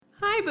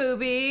Hi,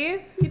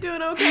 Booby. You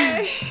doing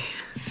okay?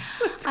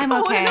 What's I'm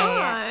going okay.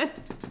 on?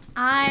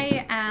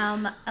 I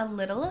am a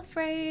little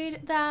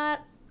afraid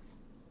that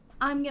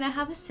I'm gonna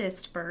have a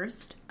cyst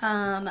burst.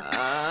 Oh.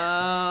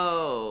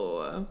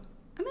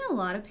 I'm in a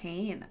lot of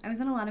pain. I was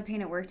in a lot of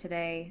pain at work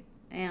today,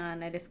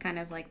 and I just kind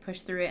of like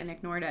pushed through it and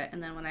ignored it.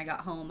 And then when I got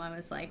home, I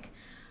was like,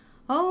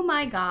 oh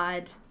my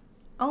god,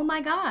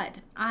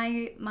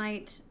 I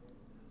might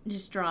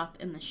just drop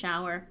in the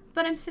shower.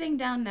 But I'm sitting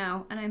down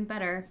now, and I'm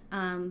better,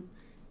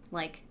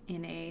 like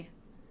in a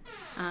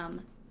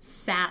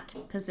sat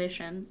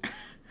position.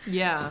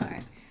 Yeah. Sorry.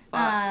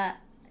 Fuck.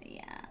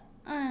 Yeah.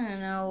 I don't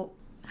know.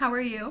 How are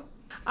you?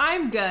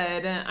 I'm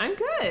good. I'm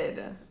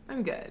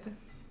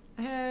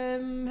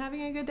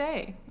having a good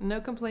day. No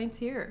complaints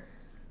here.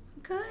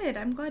 Good.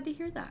 I'm glad to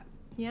hear that.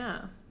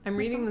 Yeah. I'm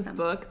reading this awesome.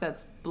 book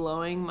that's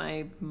blowing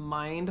my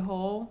mind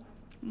hole.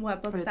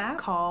 What book's It's that?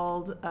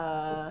 called,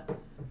 I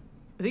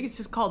think it's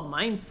just called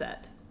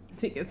Mindset. I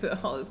think it's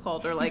all it's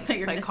called, or like I thought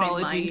you were gonna say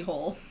psychology. mind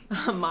hole.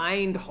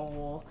 Mind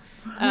hole.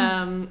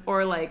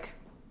 Or like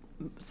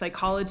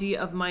psychology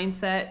of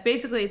mindset.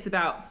 Basically, it's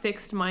about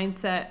fixed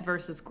mindset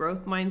versus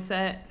growth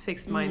mindset.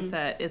 Fixed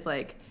mindset is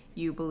like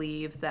you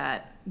believe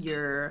that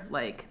your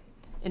like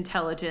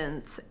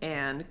intelligence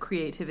and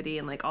creativity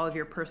and like all of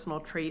your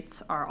personal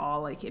traits are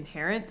all like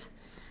inherent,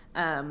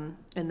 and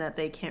that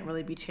they can't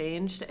really be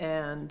changed.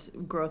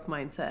 And growth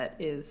mindset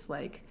is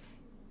like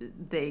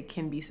they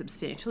can be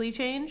substantially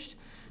changed.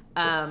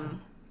 And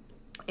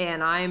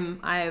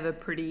I have a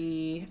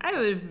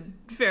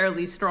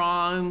fairly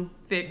strong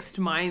fixed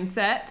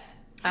mindset,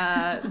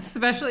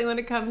 especially when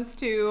it comes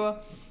to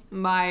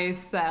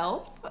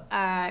myself.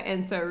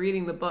 And so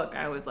reading the book,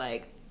 I was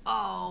like,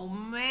 oh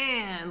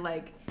man,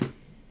 like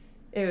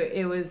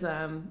it was,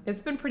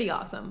 it's been pretty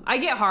awesome. I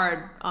get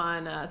hard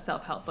on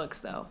self-help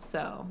books though,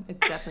 so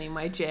it's definitely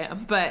my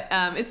jam, but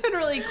it's been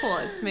really cool.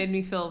 It's made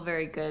me feel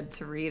very good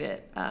to read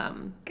it.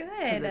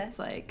 Good. It's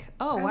like,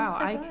 oh I'm wow,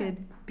 so I glad. could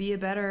be a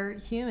better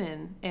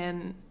human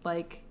and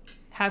like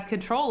have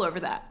control over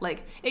that.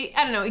 Like, I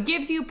don't know, it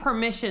gives you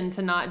permission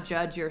to not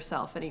judge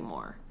yourself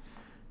anymore.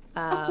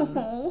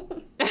 Oh.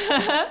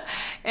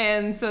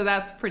 And so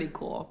that's pretty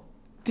cool.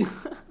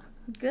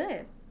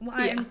 Good.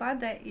 Well, Yeah. I'm glad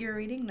that you're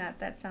reading that.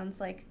 That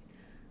sounds like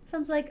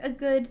a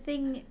good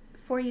thing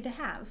for you to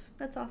have.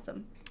 That's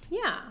awesome.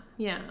 Yeah.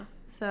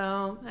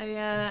 So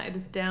I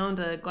just downed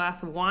a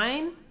glass of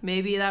wine.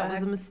 Maybe that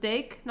was a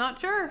mistake.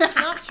 Not sure.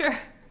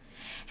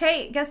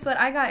 Hey, guess what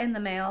I got in the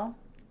mail?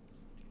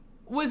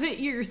 Was it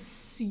your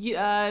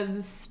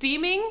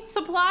steaming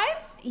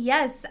supplies?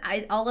 Yes,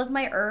 all of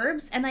my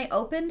herbs, and I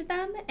opened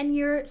them, and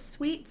your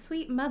sweet,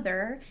 sweet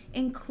mother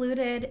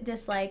included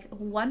this like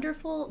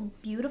wonderful,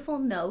 beautiful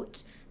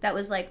note that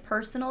was like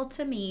personal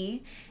to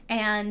me,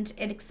 and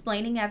it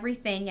explaining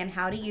everything and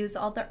how to use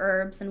all the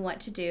herbs and what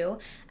to do.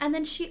 And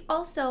then she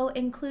also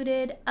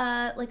included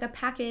like a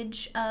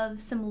package of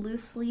some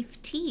loose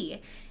leaf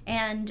tea,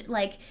 and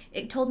like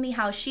it told me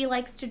how she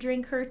likes to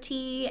drink her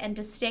tea and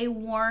to stay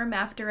warm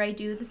after I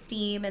do the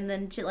steam, and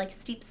then to like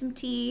steep some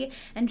tea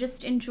and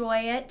just enjoy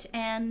it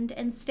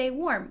and stay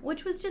warm,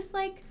 which was just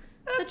like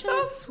That's such a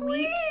so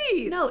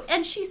sweet note.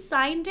 And she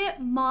signed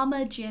it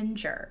Mama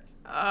Ginger.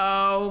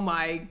 Oh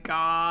my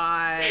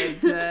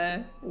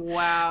god.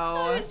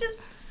 Wow. It was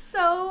just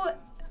so,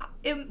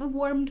 it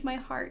warmed my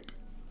heart.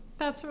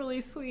 That's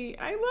really sweet.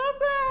 I love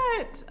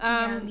that.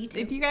 Yeah, me too.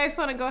 If you guys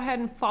want to go ahead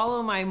and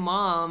follow my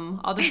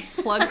mom, I'll just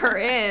plug her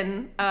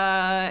in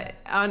on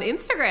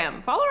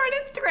Instagram. Follow her on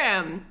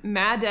Instagram.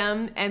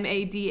 Madam,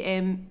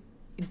 M-A-D-M...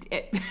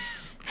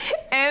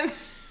 M...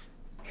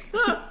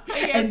 I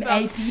can't spell.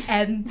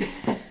 M-A-D-M.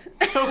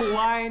 The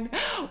wine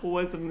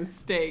was a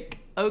mistake.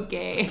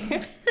 Okay.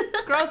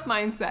 Growth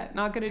mindset.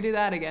 Not going to do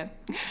that again.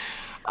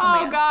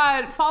 Oh,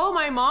 God. Follow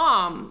my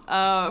mom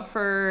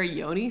for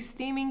yoni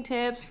steaming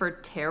tips, for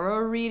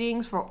tarot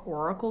readings, for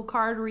oracle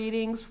card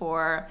readings,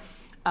 for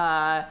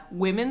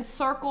women's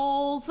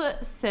circles,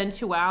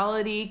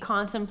 sensuality,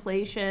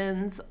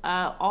 contemplations,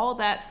 all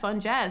that fun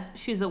jazz.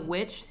 She's a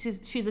witch.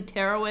 She's a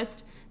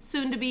tarotist,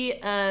 soon to be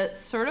a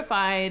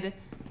certified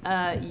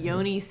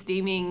yoni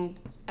steaming,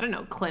 I don't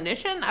know,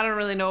 clinician? I don't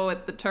really know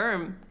what the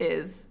term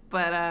is,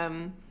 but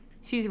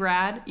she's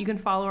rad. You can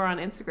follow her on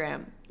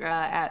Instagram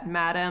at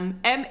Madam,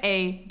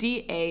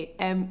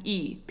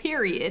 M-A-D-A-M-E,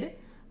 period,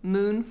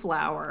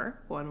 Moonflower,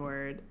 one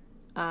word,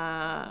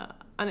 on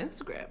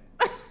Instagram.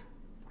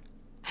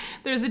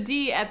 There's an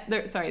E at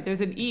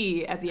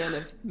the end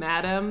of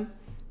Madam,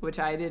 which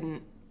I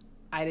didn't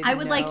I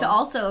would like to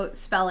also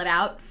spell it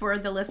out for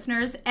the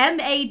listeners.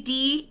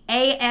 M-A-D-A-M-E,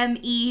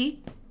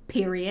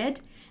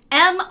 period,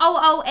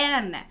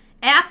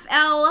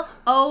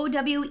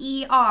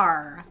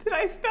 M-O-O-N-F-L-O-W-E-R. Did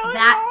I spell it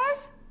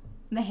That's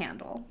the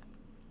handle, wrong?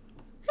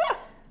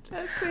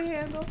 That's the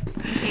handle.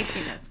 in case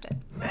you missed it.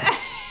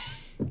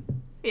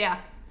 Yeah,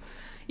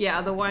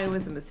 the wine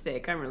was a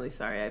mistake. I'm really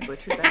sorry I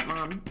butchered that,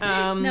 Mom.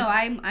 No,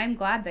 I'm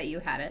glad that you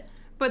had it.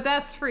 But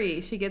that's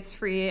free. She gets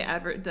free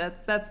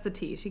that's the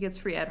tea. She gets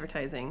free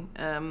advertising.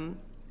 And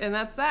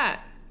that's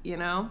that, you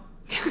know?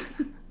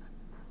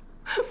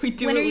 We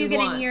do. When what are you we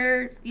getting want.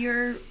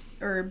 your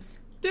herbs?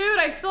 Dude,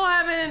 I still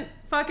haven't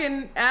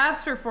fucking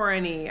asked her for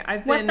any.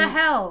 What the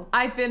hell?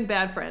 I've been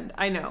bad friend.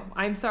 I know.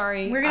 I'm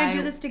sorry. We're gonna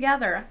do this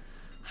together.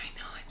 I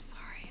know.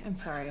 I'm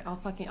sorry.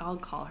 I'll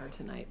call her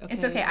tonight. Okay?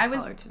 It's okay. I'll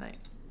call her tonight.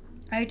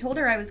 I told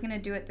her I was gonna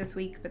do it this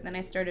week, but then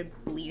I started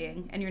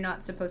bleeding, and you're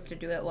not supposed to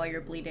do it while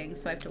you're bleeding,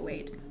 so I have to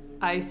wait.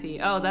 I see.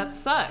 Oh, that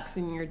sucks.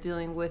 And you're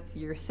dealing with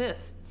your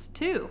cysts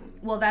too.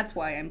 Well, that's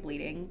why I'm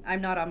bleeding.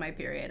 I'm not on my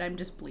period. I'm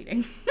just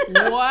bleeding.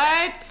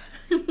 What?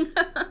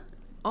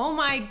 Oh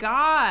my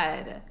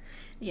God.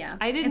 Yeah.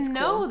 I didn't it's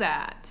know cool.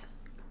 that.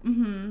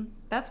 Mm-hmm.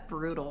 That's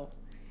brutal.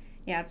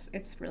 Yeah,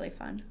 it's really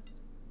fun.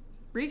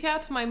 Reach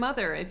out to my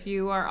mother if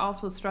you are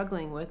also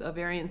struggling with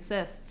ovarian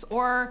cysts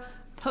or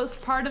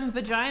postpartum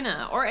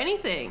vagina or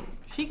anything.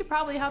 She could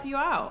probably help you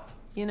out,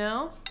 you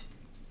know?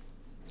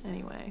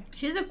 Anyway.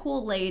 She's a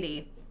cool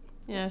lady.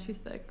 Yeah, she's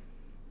sick.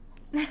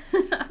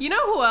 You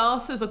know who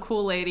else is a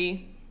cool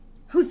lady?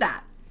 Who's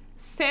that?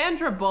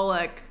 Sandra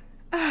Bullock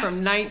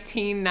from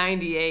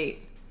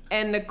 1998.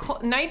 And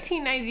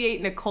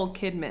 1998 Nicole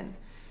Kidman.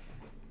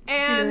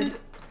 And...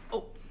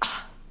 Dude.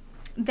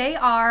 They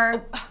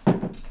are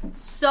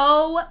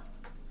so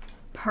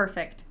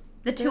perfect.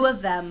 The two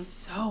of them.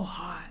 So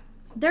hot.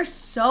 They're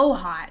so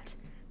hot.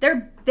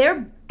 They're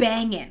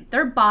banging.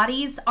 Their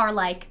bodies are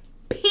like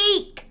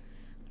peak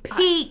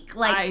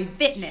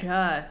fitness.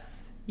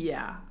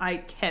 I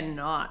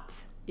cannot.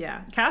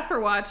 Yeah. Casper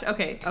watch.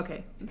 Okay.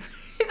 Is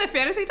it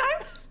fantasy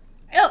time?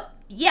 Oh,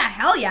 yeah,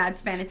 hell yeah,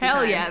 it's fantasy time.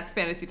 Hell yeah, it's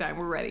fantasy time.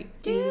 We're ready.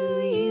 Do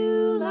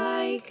you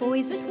like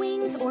boys with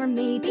wings, or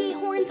maybe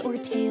horns or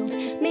tails?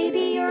 Maybe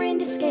you're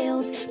into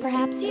scales.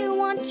 Perhaps you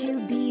want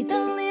to be the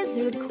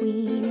lizard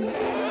queen.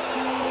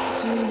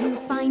 Do you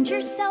find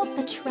yourself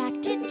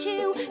attracted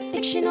to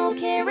fictional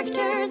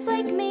characters,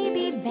 like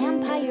maybe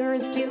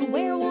vampires? Do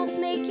werewolves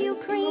make you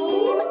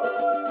cream?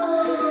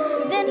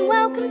 Then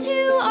welcome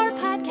to our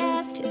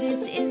podcast.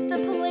 This is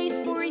the place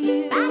for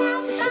you.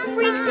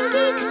 Freaks and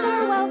geeks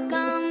are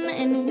welcome,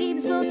 and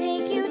weebs will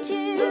take you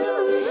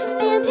to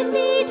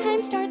fantasy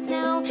time starts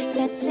now.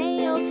 Set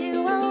sail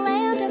to a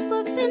land of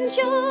books and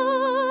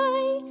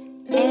joy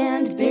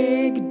and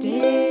big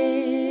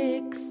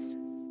dicks.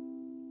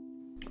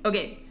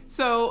 Okay,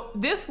 so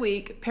this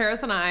week,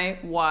 Paris and I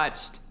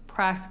watched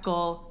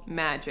Practical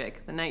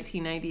Magic, the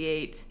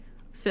 1998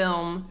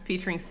 film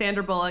featuring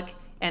Sandra Bullock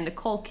and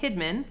Nicole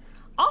Kidman.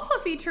 Also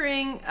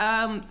featuring,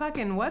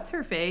 what's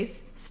her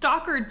face?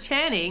 Stockard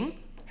Channing.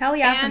 Hell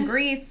yeah, And- from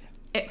Greece.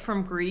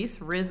 From Greece,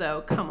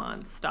 Rizzo, come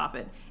on, stop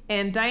it.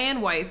 And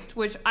Diane Weist,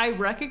 which I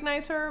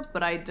recognize her,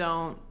 but I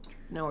don't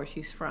know where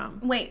she's from.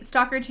 Wait,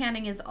 Stockard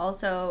Channing is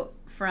also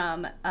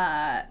from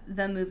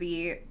the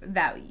movie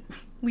that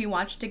we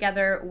watched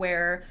together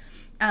where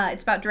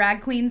it's about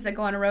drag queens that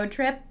go on a road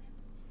trip.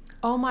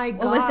 Oh my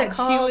God. What was it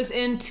called? She was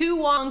in Tu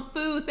Wong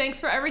Fu, Thanks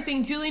for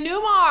Everything, Julie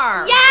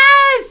Newmar.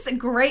 Yes!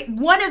 Great.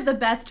 One of the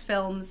best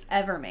films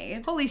ever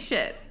made. Holy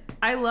shit.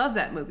 I love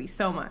that movie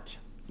so much.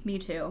 Me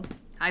too.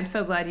 I'm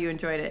so glad you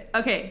enjoyed it.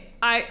 Okay,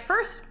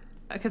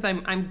 because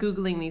I'm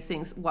Googling these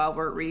things while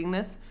we're reading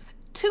this.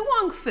 Tu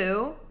Wong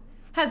Fu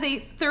has a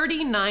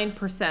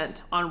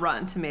 39% on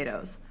Rotten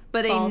Tomatoes,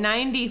 but False. a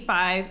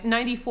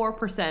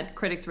 94%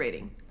 critics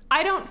rating.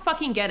 I don't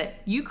fucking get it.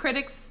 You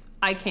critics,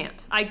 I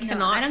can't. I cannot.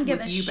 No, I don't give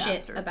with a you shit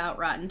bastards. about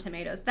Rotten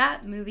Tomatoes.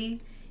 That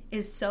movie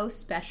is so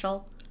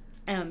special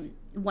and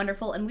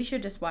wonderful, and we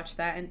should just watch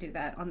that and do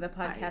that on the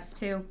podcast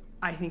too.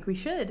 I think we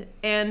should.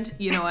 And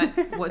you know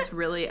what? What's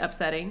really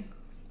upsetting?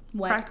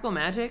 What? Practical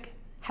Magic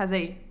has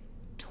a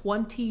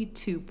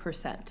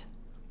 22%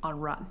 on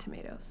Rotten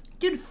Tomatoes.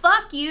 Dude,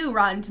 fuck you,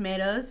 Rotten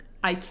Tomatoes.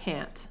 I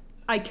can't.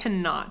 I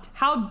cannot.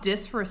 How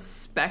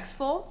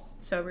disrespectful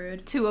So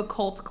rude. to a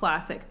cult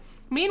classic.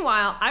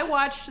 Meanwhile, I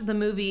watched the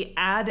movie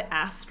Ad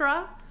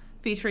Astra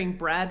featuring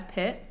Brad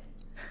Pitt.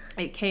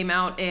 It came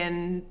out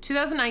in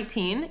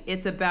 2019.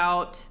 It's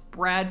about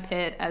Brad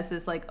Pitt as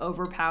this like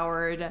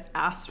overpowered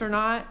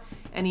astronaut,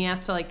 and he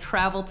has to like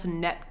travel to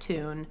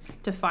Neptune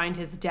to find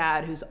his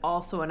dad, who's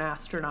also an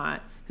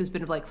astronaut, who's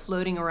been like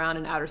floating around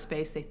in outer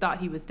space. They thought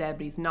he was dead,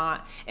 but he's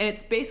not. And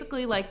it's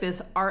basically like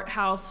this art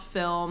house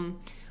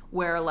film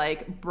where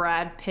like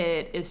Brad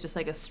Pitt is just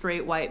like a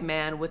straight white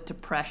man with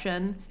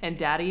depression and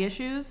daddy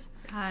issues.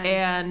 God.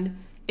 And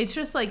it's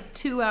just like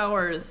 2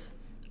 hours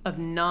of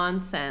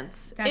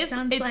nonsense. That It's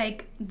sounds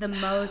like the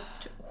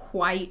most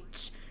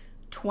white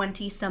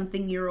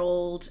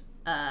 20-something-year-old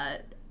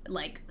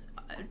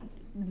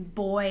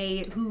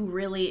boy who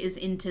really is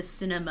into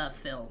cinema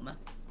film.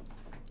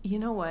 You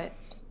know what?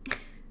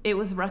 It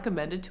was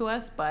recommended to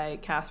us by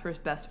Casper's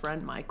best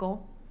friend,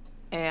 Michael.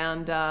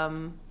 And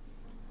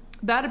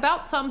that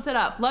about sums it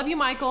up. Love you,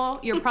 Michael.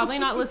 You're probably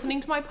not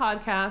listening to my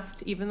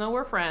podcast, even though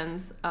we're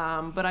friends.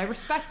 But I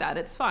respect that.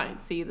 It's fine.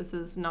 See, this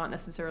is not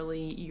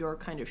necessarily your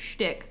kind of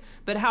shtick.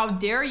 But how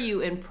dare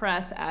you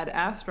impress Ad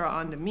Astra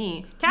onto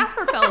me?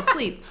 Casper fell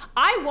asleep.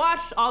 I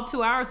watched all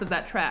 2 hours of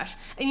that trash.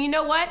 And you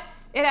know what?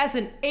 It has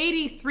an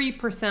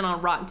 83%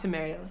 on Rotten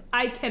Tomatoes.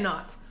 I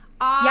cannot.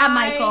 Yeah,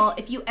 Michael,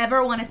 if you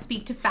ever want to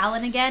speak to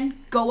Fallon again,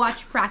 go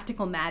watch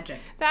Practical Magic.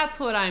 That's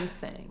what I'm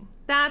saying.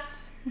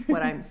 That's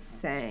what I'm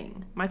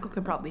saying. Michael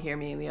could probably hear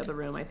me in the other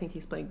room. I think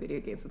he's playing video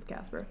games with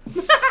Casper.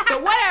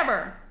 But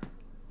whatever.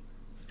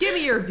 Give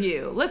me your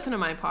view. Listen to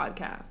my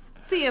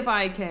podcast. See if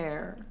I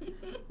care.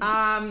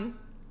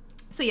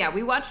 So yeah,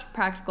 we watched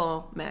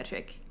Practical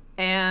Magic.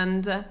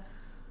 And,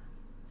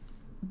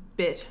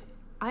 bitch,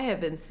 I have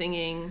been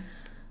singing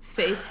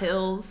Faith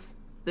Hill's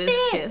This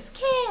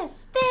Kiss.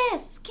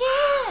 This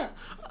kiss.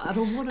 I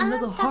don't want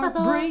another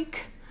Unstoppable.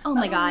 heartbreak. Oh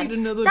my God.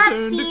 That That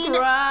scene,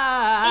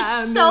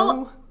 it's so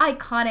No.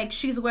 iconic.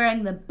 She's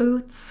wearing the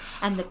boots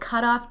and the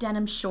cut-off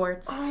denim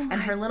shorts and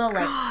her little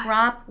like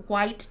crop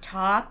white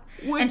top.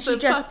 With and she the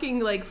just fucking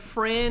like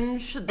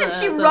fringe, the,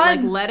 she the runs.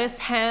 like lettuce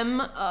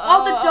hem.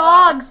 all the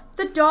dogs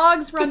run The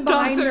dogs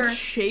behind are her.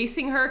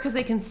 chasing her because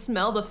they can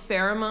smell the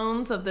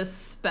pheromones of this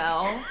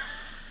spell.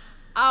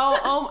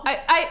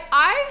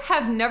 I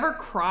have never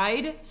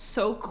cried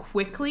so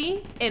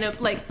quickly in a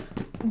like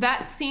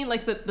that scene.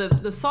 Like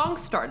the song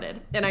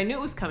started and I knew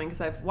it was coming because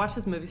I've watched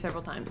this movie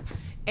several times,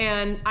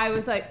 and I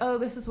was like, oh,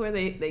 this is where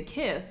they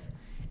kiss,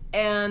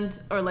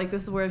 or like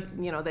this is where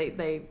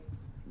they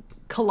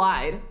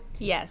collide.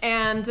 Yes.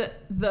 And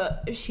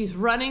she's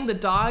running the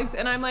dogs,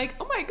 and I'm like,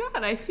 oh my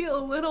God, I feel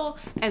a little,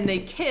 and they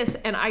kiss,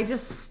 and I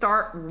just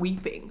start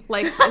weeping.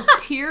 Like, the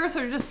tears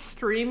are just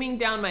streaming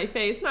down my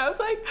face, and I was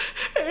like,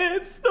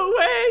 it's the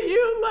way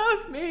you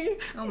love me.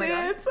 Oh my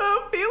God. It's a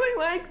feeling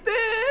like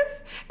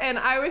this. And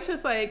I was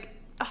just like,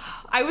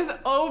 I was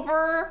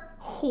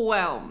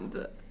overwhelmed.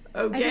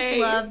 Okay? I just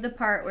love the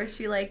part where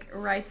she like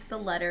writes the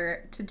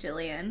letter to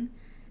Jillian,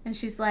 and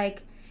she's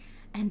like,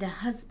 and a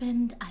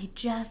husband I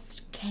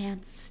just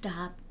can't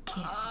stop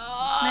kissing.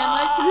 And I'm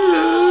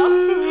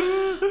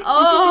like,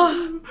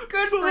 oh,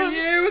 good for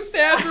you,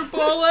 Sandra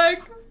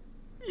Bullock.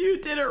 You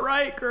did it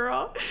right,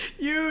 girl.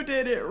 You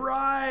did it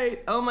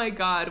right. Oh my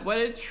God, what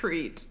a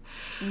treat.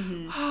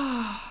 Mm-hmm.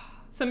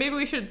 So maybe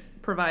we should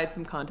provide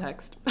some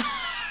context.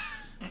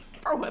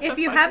 If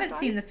you haven't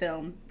seen the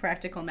film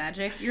Practical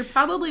Magic, you're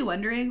probably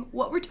wondering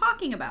what we're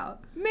talking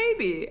about.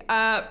 Maybe.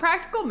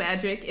 Practical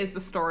Magic is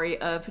the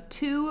story of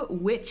two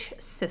witch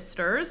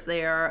sisters.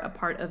 They are a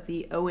part of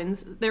the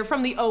Owens. They're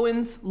from the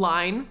Owens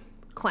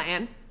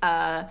clan.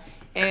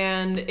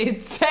 And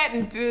it's set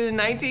in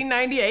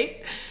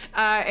 1998.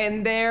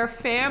 And their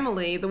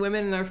family, the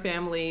women in their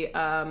family,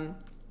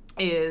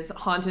 is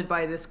haunted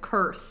by this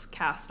curse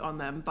cast on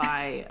them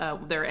by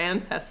their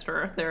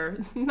ancestor. Their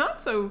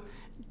not so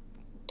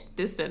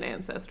distant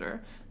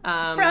ancestor.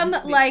 From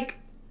like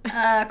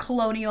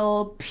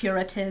colonial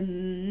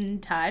Puritan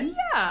times.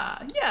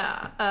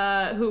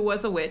 Yeah. Who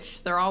was a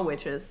witch. They're all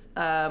witches.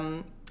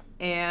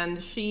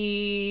 And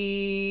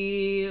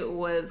she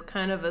was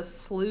kind of a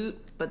sloot,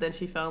 but then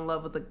she fell in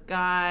love with a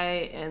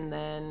guy, and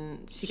then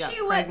she got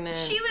pregnant.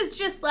 She was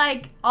just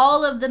like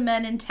all of the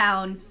men in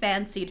town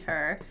fancied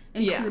her,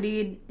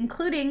 including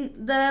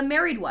the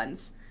married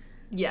ones.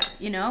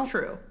 Yes. You know?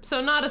 True.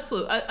 So not a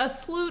sloot. A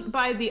sloot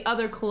by the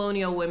other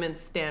colonial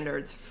women's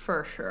standards,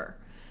 for sure.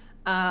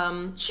 She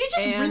was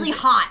just really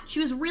hot. She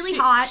was really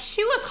hot.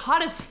 She was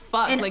hot as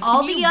fuck. And like,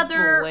 all the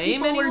other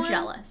people were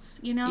jealous,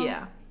 you know?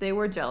 Yeah, they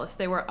were jealous.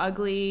 They were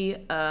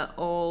ugly,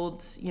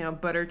 old,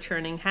 butter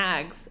churning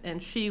hags,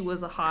 and she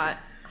was a hot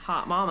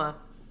mama.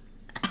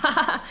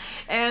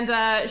 And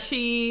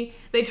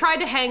they tried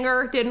to hang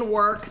her, didn't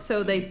work,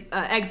 so they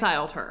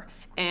exiled her.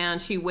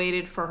 And she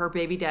waited for her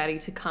baby daddy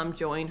to come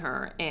join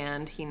her,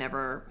 and he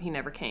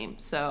never came.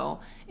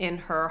 So in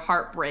her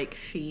heartbreak,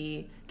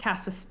 she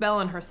cast a spell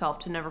on herself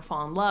to never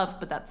fall in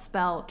love, but that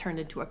spell turned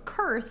into a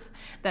curse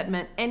that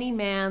meant any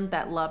man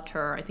that loved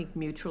her, I think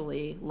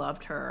mutually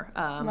loved her.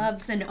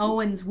 Loves an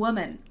Owens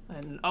woman.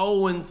 An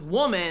Owens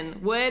woman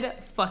would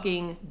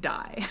fucking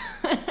die.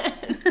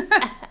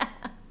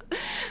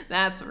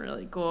 That's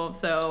really cool.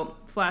 So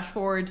flash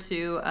forward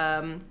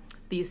to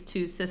these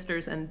two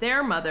sisters and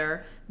their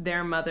mother.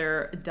 Their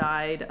mother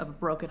died of a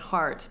broken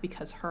heart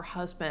because her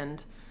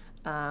husband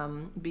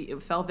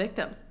fell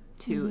victim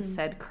to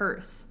said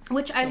curse.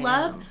 Which I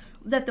love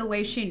that the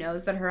way she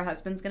knows that her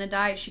husband's gonna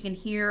die, she can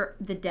hear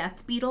the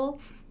death beetle,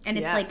 and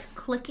it's like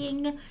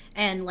clicking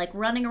and like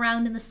running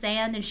around in the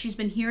sand, and she's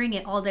been hearing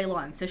it all day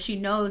long, so she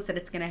knows that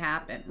it's gonna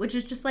happen, which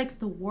is just like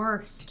the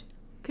worst.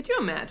 Could you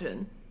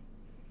imagine?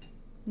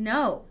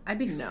 No, I'd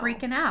be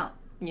freaking out.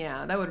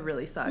 Yeah, that would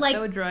really suck. Like, that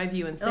would drive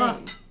you insane.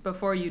 Ugh.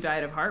 Before you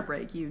died of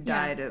heartbreak, you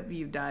die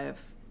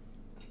of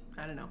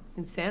I don't know,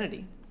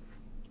 insanity.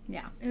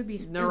 Yeah, it would be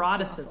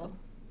neuroticism.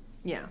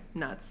 Yeah,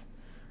 nuts.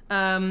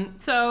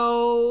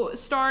 So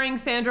starring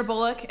Sandra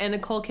Bullock and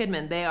Nicole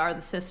Kidman, they are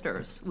the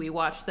sisters. We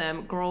watched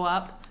them grow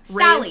up,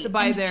 raised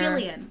by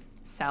Jillian.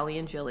 Sally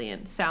and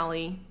Jillian.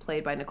 Sally,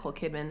 played by Nicole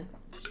Kidman.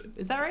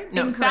 Is that right?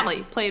 No, Incorrect.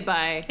 Sally, played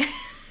by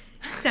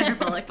Sandra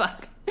Bullock.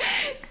 Fuck.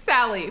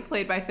 Sally,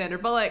 played by Sandra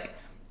Bullock.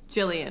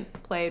 Jillian,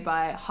 played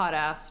by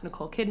hot-ass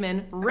Nicole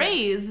Kidman,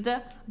 raised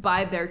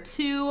by their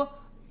two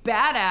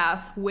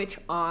badass witch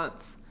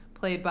aunts,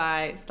 played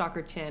by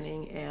Stockard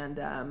Channing and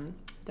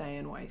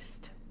Diane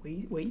Weist.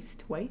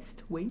 waist.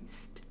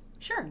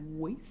 Sure,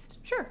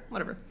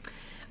 whatever.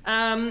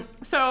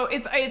 So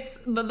it's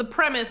the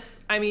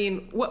premise. I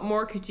mean, what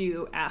more could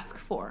you ask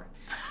for?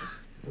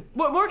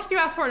 What more could you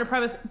ask for in a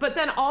premise? But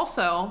then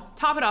also,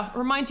 top it off,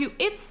 remind you,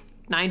 it's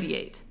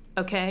 98,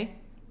 okay?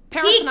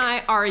 Paris and I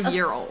are a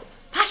year old.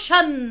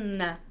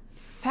 Fashion.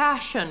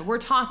 We're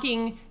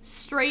talking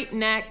straight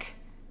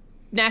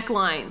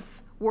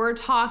necklines. We're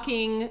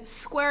talking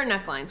square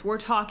necklines. We're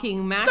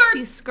talking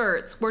maxi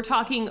skirts. We're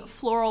talking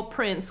floral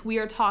prints. We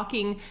are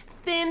talking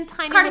thin,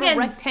 tiny little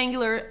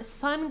rectangular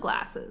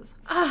sunglasses.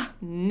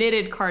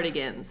 Knitted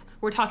cardigans.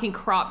 We're talking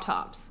crop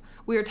tops.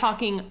 We are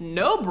talking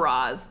no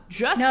bras,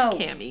 just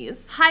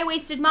camis.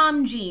 High-waisted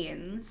mom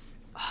jeans.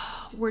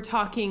 We're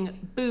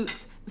talking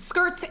boots,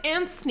 skirts,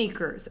 and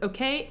sneakers,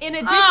 okay? In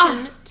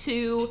addition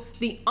to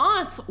the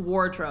aunt's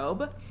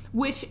wardrobe,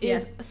 which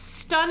is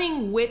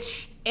stunning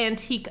witch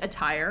antique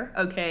attire,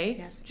 okay?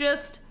 Yes.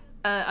 Just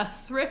a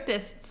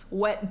thriftist's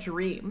wet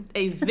dream,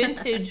 a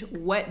vintage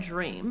wet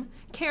dream,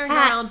 carrying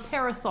around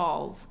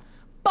parasols,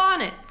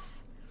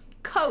 bonnets,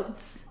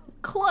 coats,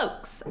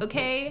 cloaks,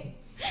 okay?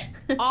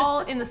 All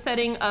in the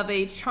setting of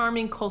a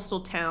charming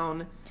coastal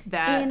town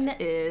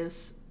that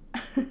is...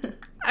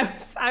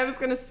 I was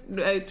gonna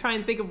try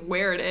and think of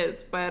where it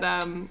is, but I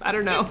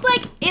don't know.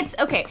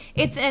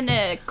 It's in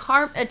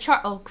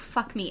oh,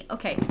 fuck me.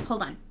 Okay,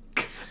 hold on.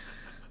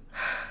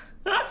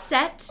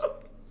 Set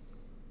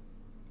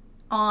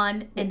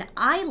on an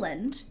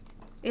island.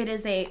 It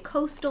is a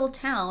coastal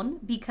town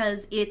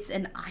because it's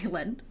an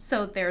island,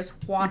 so there's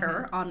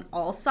water on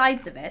all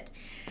sides of it.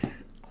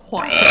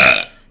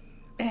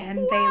 And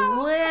they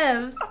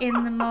live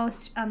in the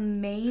most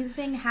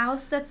amazing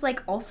house that's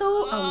like also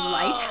a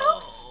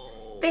lighthouse.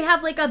 They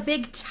have like a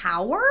big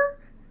tower.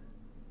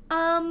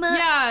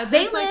 Yeah,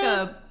 they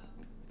live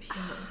like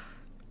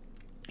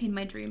in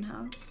my dream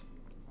house.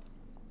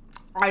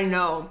 I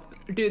know.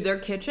 Dude, their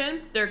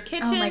kitchen, Oh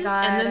my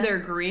God. and then their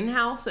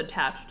greenhouse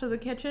attached to the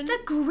kitchen. The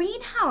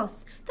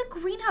greenhouse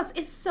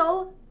is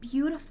so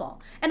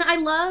beautiful. And I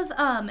love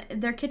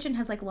their kitchen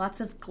has like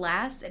lots of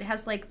glass. It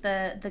has like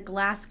the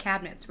glass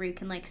cabinets where you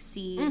can like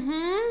see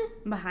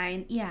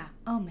behind. Yeah.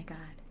 Oh my God.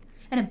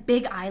 And a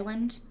big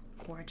island.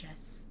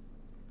 Gorgeous.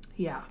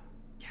 Yeah.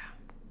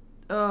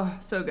 Oh,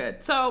 so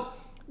good. So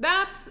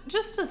that's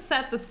just to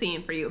set the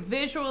scene for you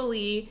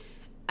visually.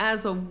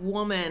 As a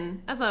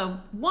woman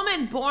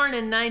born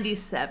in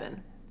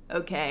 97,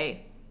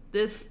 okay,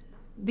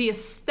 the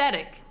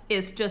aesthetic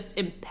is just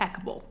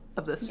impeccable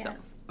of this film,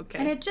 okay?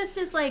 And it just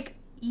is like,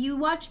 you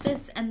watch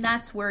this and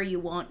that's where you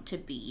want to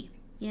be,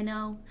 you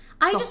know?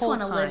 I just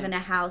want to live in a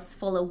house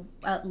full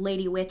of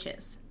lady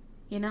witches,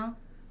 you know?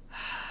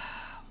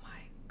 Oh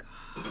my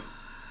God.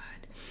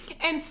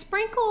 And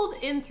sprinkled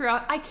in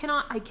throughout, I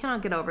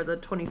cannot get over the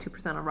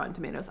 22% on Rotten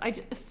Tomatoes.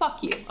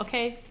 Fuck you,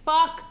 okay?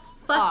 Fuck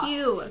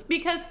you.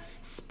 Because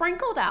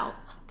sprinkled out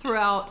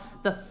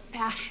throughout the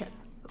fashion,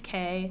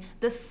 okay,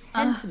 the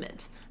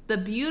sentiment, the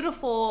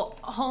beautiful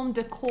home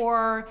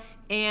decor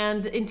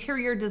and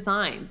interior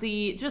design,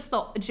 the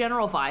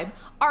general vibe,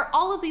 are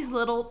all of these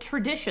little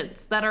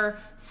traditions that are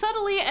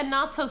subtly and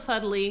not so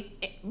subtly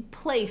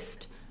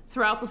placed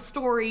throughout the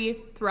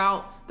story,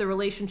 throughout the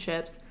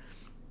relationships.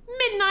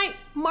 Midnight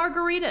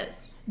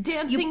margaritas.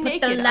 Dancing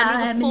naked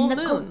under the full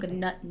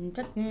moon.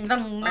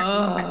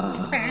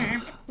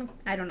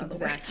 I don't know the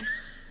words.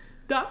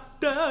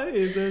 Doctor,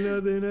 is there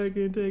nothing I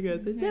can take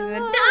as a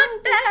doctor?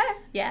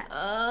 Yeah.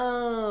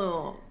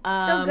 Oh.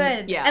 So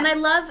good. Yeah. And I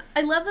love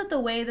that the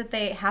way that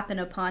they happen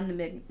upon the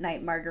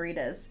midnight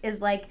margaritas is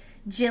like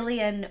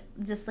Jillian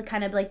just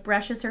kind of like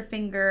brushes her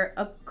finger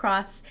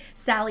across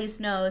Sally's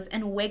nose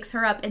and wakes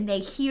her up, and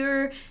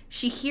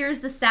she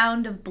hears the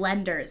sound of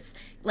blenders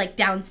like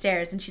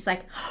downstairs, and she's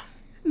like,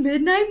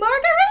 midnight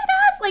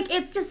margaritas! Like,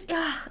 it's just,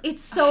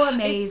 it's so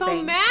amazing. It's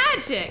so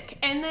magic.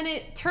 And then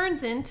it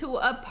turns into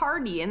a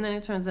party, and then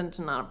it turns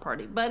into not a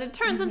party, but it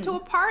turns into a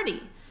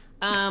party.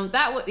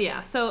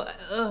 So,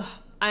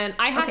 and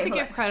I have to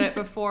give credit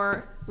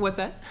before, what's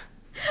that?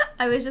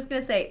 I was just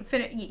going to say,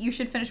 you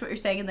should finish what you're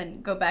saying and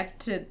then go back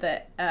to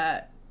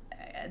the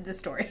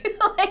story.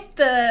 Like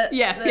the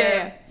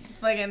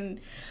fucking,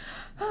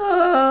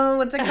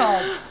 what's it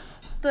called?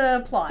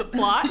 The plot. The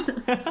plot?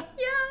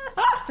 Yeah.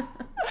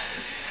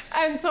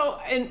 And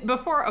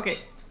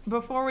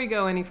before we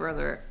go any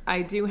further,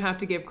 I do have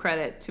to give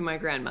credit to my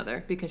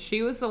grandmother because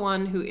she was the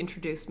one who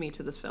introduced me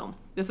to this film.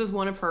 This is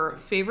one of her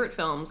favorite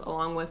films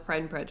along with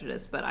Pride and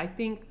Prejudice, but I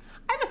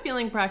have a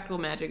feeling Practical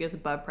Magic is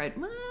above Pride.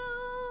 Well,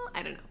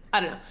 I don't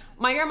know.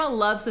 My grandma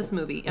loves this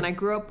movie, and I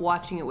grew up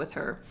watching it with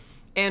her.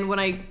 And when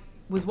I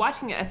was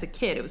watching it as a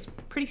kid, it was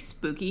pretty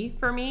spooky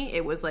for me.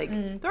 It was like,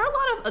 there are a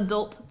lot of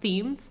adult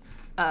themes,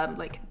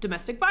 like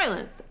domestic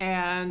violence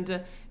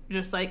and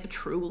just like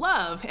true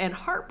love and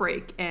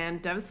heartbreak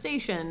and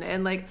devastation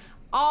and like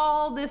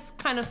all this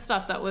kind of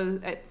stuff that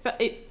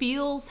it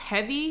feels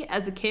heavy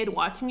as a kid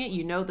watching it.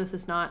 You know, this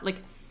is not like,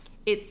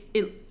 it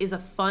is a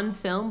fun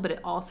film, but it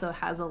also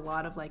has a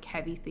lot of like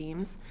heavy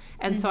themes.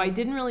 And so I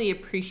didn't really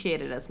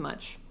appreciate it as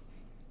much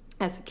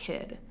as a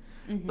kid.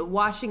 But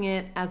watching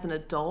it as an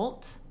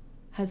adult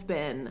has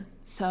been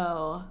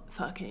so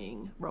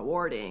fucking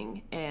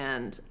rewarding,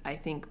 and I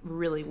think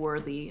really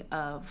worthy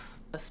of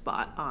a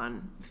spot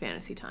on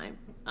Fantasy Time.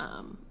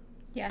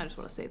 Yes. I just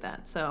want to say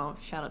that. So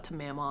shout out to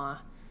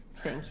Mama.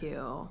 Thank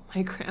you,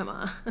 my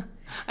grandma.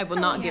 I will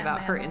not give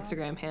out her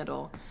Instagram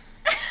handle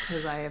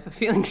because I have a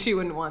feeling she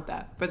wouldn't want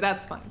that, but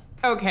that's fine.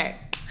 Okay,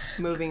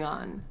 moving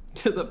on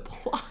to the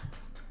plot.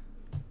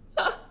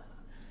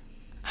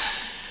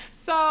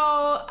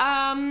 So,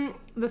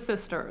 the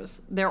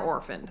sisters, they're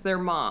orphaned. Their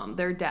mom,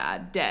 their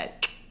dad,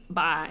 dead.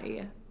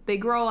 Bye. They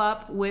grow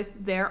up with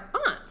their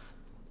aunts.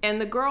 And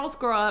the girls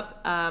grow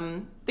up,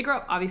 they grow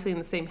up obviously in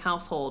the same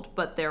household,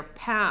 but their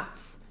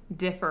paths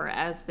differ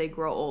as they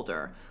grow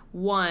older.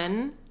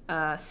 One,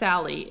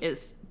 Sally,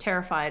 is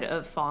terrified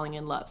of falling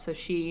in love. So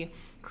she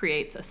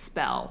creates a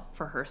spell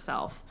for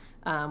herself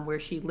where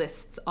she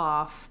lists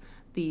off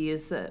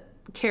these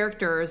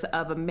characters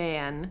of a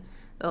man,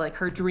 like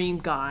her dream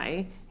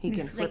guy. He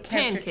can flip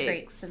pancakes.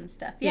 Traits and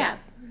stuff. Yeah.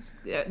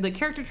 The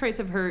character traits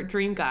of her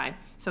dream guy.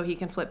 So he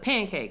can flip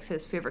pancakes.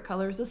 His favorite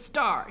color is a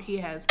star. He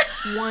has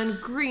one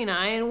green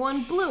eye and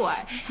one blue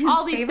eye.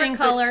 All these favorite things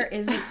color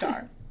is a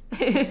star.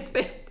 Did I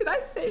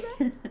say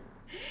that?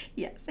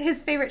 Yes.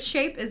 His favorite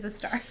shape is a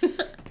star.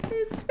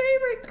 His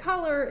favorite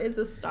color is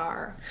a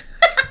star.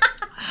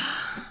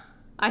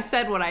 I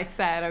said what I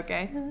said,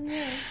 okay?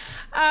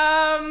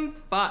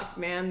 Fuck,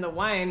 man, the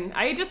wine.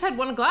 I just had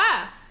one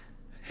glass.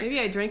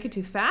 Maybe I drank it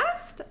too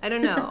fast? I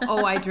don't know.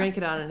 Oh, I drank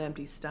it on an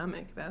empty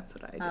stomach. That's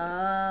what I did.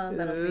 Oh,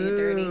 that'll do you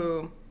dirty.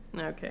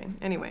 Okay.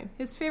 Anyway,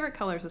 his favorite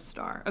color is a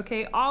star.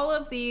 Okay, all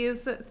of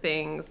these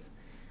things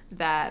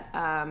that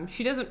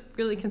she doesn't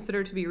really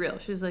consider to be real.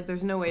 She's like,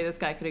 there's no way this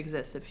guy could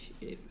exist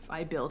if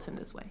I build him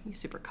this way. He's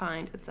super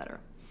kind, etc.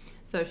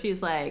 So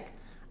she's like,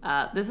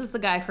 this is the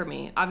guy for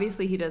me.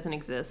 Obviously, he doesn't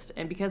exist.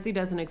 And because he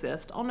doesn't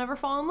exist, I'll never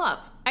fall in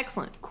love.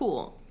 Excellent.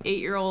 Cool.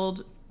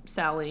 8-year-old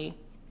Sally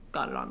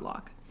got it on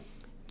lock.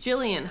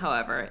 Jillian,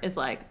 however, is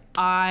like,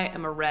 I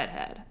am a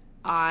redhead.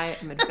 I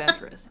am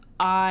adventurous.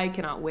 I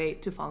cannot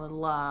wait to fall in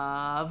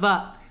love.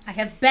 I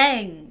have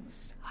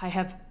bangs.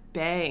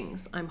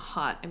 I'm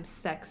hot. I'm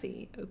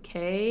sexy.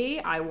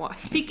 Okay? I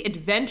seek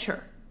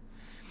adventure.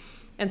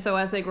 And so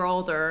as they grow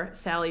older,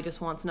 Sally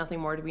just wants nothing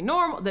more to be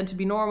normal than to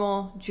be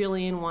normal.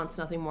 Jillian wants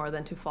nothing more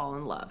than to fall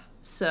in love.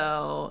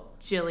 So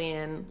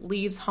Jillian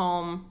leaves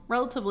home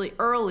relatively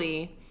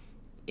early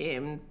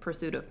in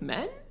pursuit of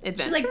men.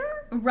 Adventure?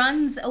 She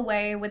runs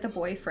away with a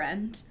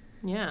boyfriend.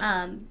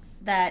 Yeah.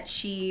 That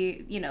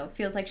she,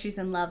 feels like she's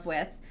in love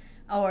with,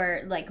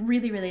 or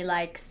really, really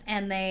likes,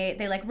 and they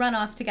run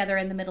off together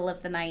in the middle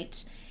of the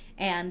night.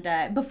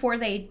 And before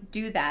they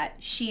do that,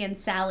 she and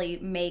Sally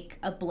make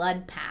a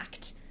blood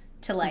pact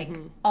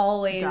to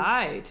always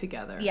die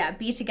together. Yeah,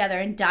 be together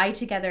and die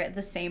together at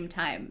the same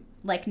time,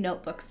 like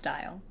Notebook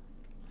style.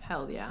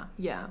 Hell yeah,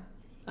 yeah.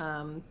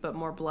 But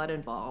more blood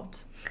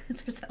involved.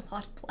 There's a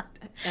lot of blood.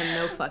 And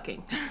no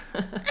fucking.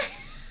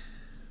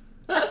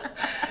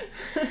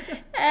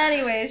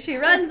 Anyway, she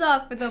runs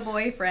off with a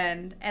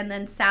boyfriend, and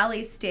then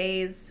Sally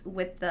stays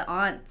with the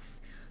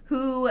aunts,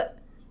 who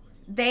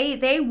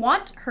they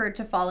want her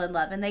to fall in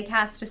love, and they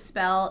cast a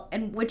spell,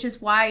 and which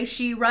is why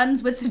she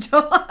runs with the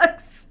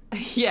dogs.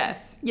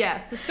 Yes.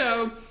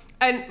 So,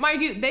 and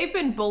mind you, they've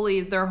been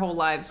bullied their whole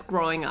lives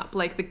growing up.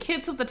 Like, the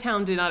kids of the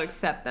town do not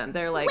accept them.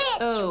 They're like,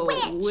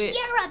 witch,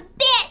 you're a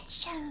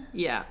bitch.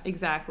 Yeah,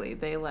 exactly.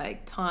 They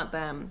taunt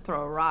them,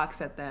 throw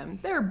rocks at them.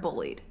 They're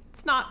bullied.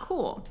 It's not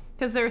cool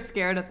because they're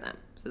scared of them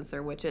since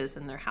they're witches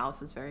and their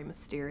house is very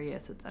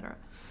mysterious, etc.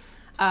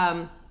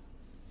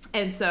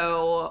 And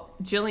so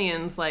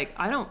Jillian's like,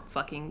 I don't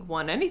fucking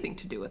want anything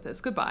to do with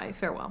this. Goodbye,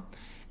 farewell.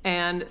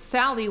 And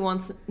Sally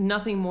wants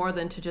nothing more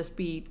than to just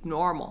be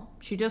normal.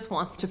 She just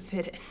wants to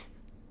fit in.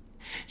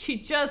 She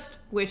just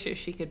wishes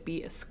she could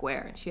be a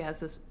square. And she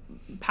has this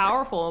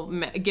powerful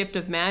gift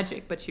of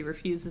magic, but she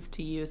refuses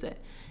to use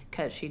it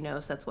because she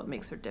knows that's what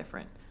makes her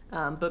different.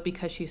 But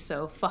because she's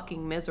so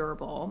fucking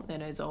miserable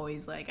and is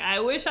always like, I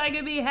wish I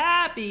could be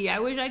happy. I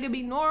wish I could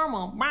be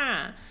normal.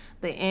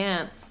 The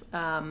aunts,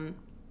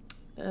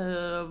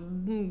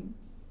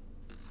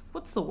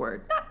 what's the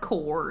word? Not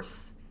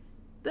coerce.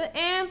 The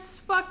aunts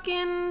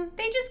fucking...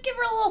 They just give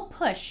her a little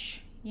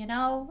push, just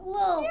a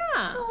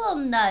little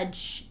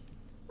nudge.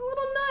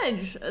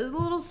 A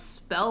little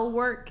spell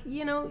work.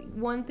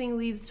 One thing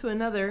leads to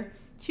another.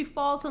 She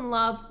falls in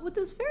love with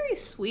this very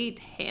sweet,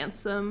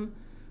 handsome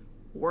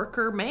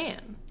worker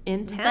man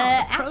in town.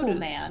 The Apple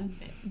Man.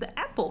 The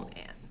Apple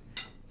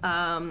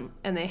Man.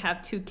 And they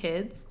have 2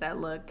 kids that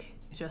look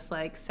just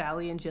like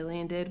Sally and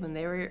Jillian did when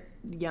they were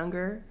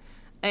younger.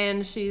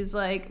 And she's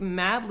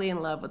madly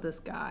in love with this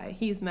guy.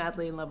 He's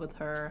madly in love with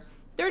her.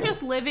 They're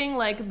just living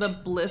the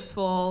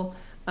blissful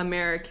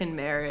American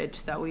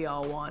marriage that we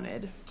all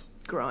wanted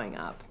growing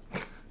up.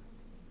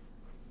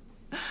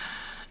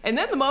 And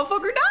then the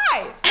motherfucker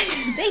dies.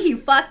 He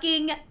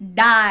fucking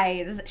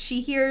dies.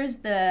 She hears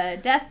the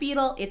death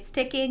beetle. It's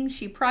ticking.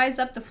 She pries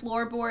up the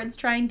floorboards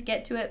trying to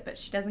get to it, but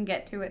she doesn't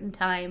get to it in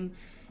time.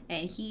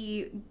 and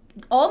he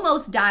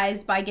almost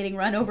dies by getting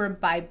run over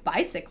by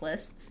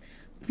bicyclists.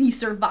 He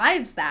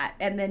survives that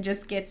and then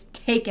just gets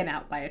taken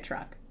out by a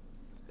truck.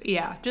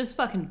 Yeah, just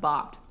fucking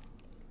bopped.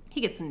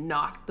 He gets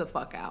knocked the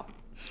fuck out.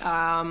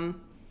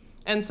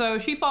 And so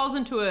she falls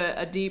into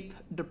a deep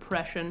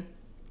depression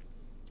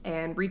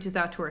and reaches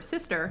out to her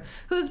sister,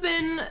 who's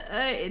been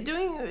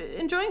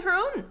enjoying her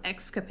own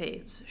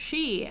escapades.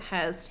 She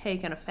has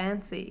taken a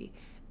fancy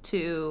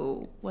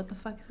to, what the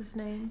fuck is his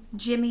name?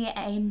 Jimmy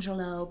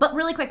Angelo. But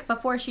really quick,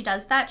 before she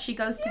does that, she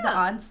goes to the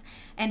aunts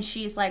and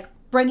she's like,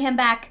 bring him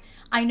back.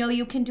 I know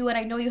you can do it.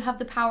 I know you have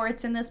the power.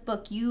 It's in this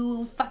book.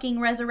 You fucking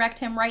resurrect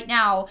him right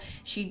now.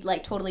 She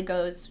like totally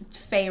goes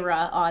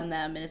Feyre on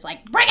them and is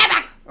like, bring him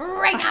back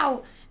right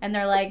now. And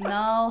they're like,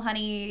 no,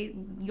 honey,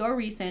 your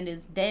Rhysand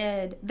is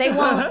dead. They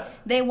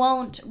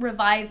won't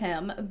revive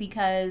him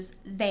because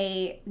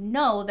they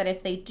know that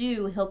if they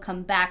do, he'll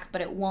come back, but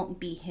it won't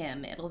be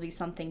him. It'll be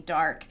something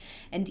dark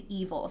and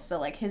evil. So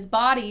like his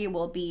body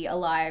will be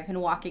alive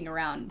and walking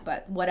around,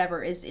 but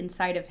whatever is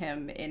inside of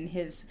him in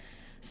his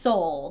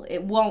soul,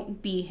 it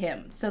won't be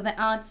him. So the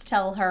aunts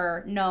tell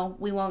her, no,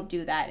 we won't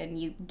do that, and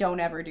you don't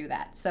ever do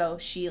that. So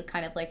she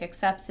kind of like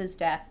accepts his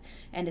death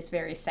and is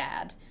very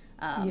sad.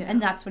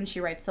 And that's when she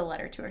writes the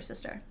letter to her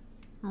sister.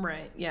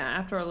 Right. Yeah.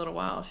 After a little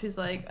while, she's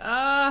like,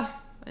 I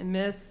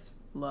miss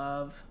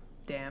love.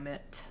 Damn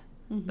it.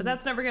 Mm-hmm. But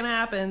that's never going to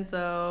happen.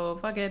 So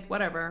fuck it.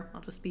 Whatever.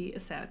 I'll just be a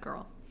sad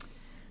girl.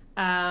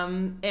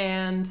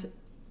 And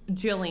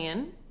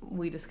Jillian,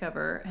 we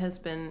discover, has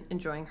been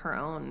enjoying her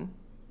own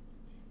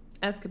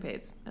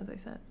escapades, as I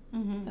said.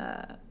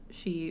 Mm-hmm.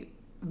 She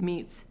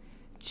meets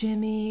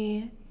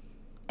Jimmy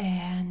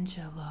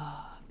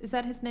Angelov. Is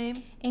that his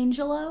name?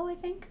 Angelo, I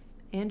think.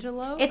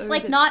 Angelo? It's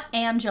like not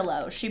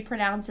Angelo. She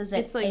pronounces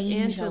it it's like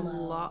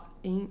Angelo.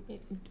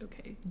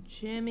 Okay,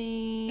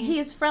 Jimmy.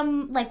 He's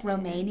from like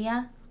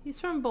Romania. He's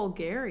from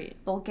Bulgaria.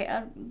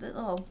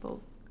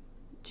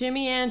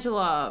 Jimmy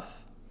Angelov.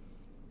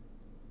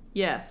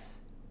 Yes.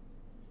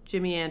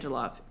 Jimmy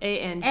Angelov.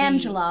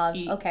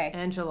 Angelov. Okay.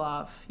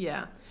 Angelov.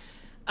 Yeah.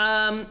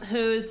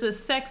 Who's the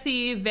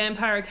sexy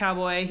vampire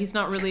cowboy. He's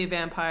not really a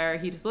vampire.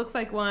 He just looks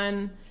like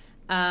one.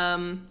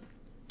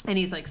 And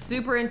he's like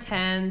super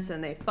intense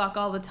and they fuck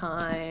all the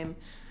time.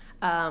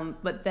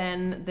 But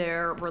then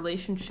their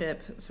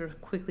relationship sort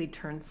of quickly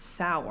turns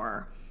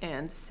sour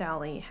and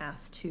Sally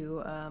has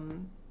to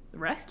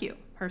rescue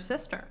her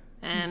sister.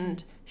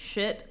 And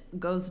shit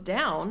goes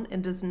down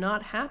and does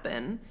not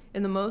happen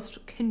in the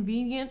most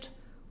convenient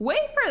way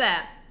for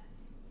that.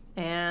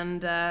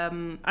 And I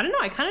don't know,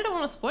 I kind of don't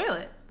want to spoil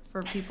it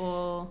for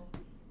people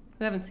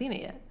who haven't seen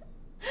it yet.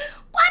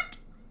 What?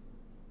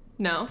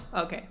 No?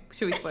 Okay.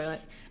 Should we spoil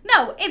it?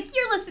 No, if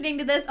you're listening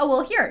to this,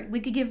 here, we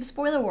could give a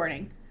spoiler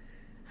warning.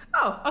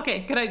 Oh, okay,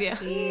 good idea.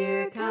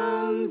 Here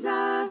comes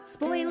a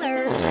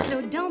spoiler, so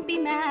don't be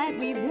mad,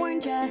 we've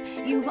warned ya.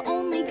 You've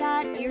only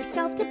got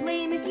yourself to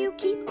blame if you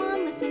keep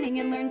on listening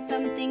and learn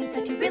some things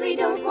that you really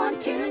don't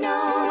want to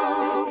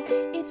know.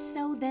 If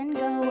so, then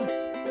go.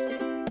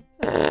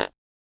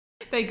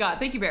 Thank God.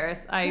 Thank you,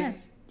 Barris. I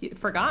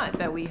forgot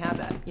that we have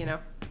that,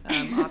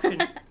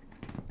 option.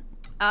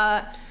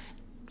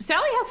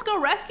 Sally has to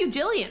go rescue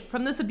Jillian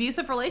from this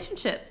abusive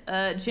relationship.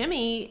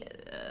 Jimmy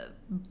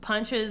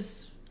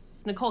punches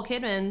Nicole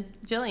Kidman,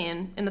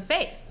 Jillian, in the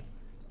face.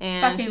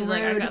 And fucking she's rude.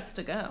 like, I got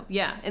to go.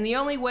 Yeah. And the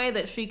only way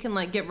that she can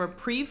get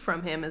reprieve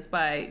from him is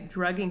by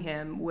drugging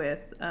him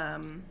with,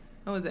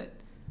 what was it?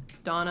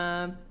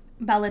 Belladonna.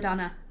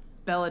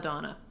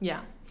 Belladonna.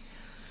 Yeah.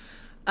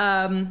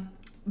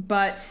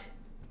 But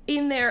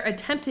in their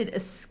attempted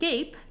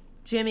escape,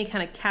 Jimmy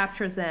kind of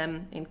captures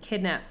them and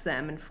kidnaps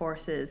them and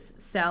forces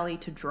Sally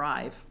to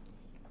drive.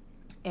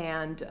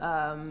 And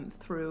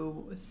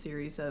through a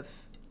series of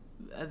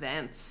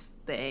events,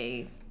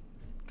 they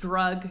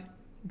drug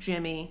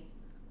Jimmy,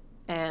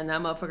 and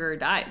that motherfucker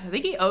dies. I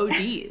think he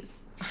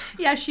ODs.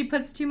 Yeah, she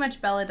puts too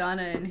much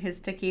belladonna in his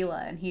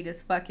tequila, and he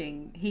just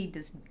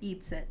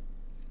eats it.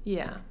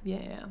 Yeah.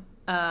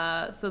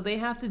 So they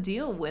have to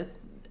deal with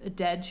a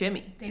dead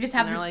Jimmy. They just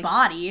have this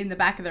body in the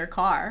back of their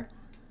car.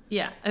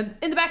 Yeah,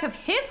 in the back of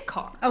his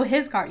car. Oh,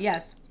 his car,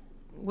 yes.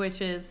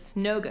 Which is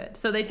no good.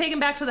 So they take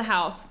him back to the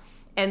house,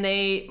 and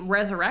they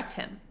resurrect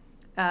him.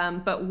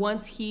 But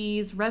once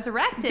he's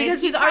resurrected...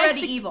 Because he's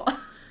already evil.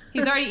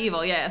 He's already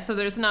evil, yeah. So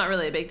there's not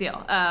really a big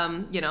deal.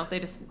 They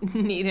just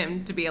need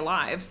him to be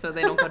alive so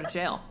they don't go to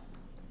jail.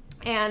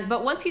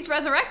 But once he's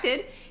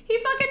resurrected, he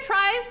fucking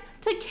tries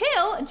to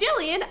kill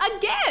Jillian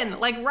again,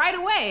 right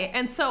away.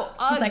 And so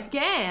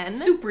again...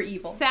 super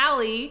evil.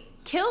 Sally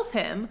kills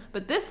him,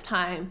 but this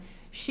time...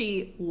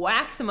 she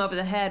whacks him over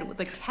the head with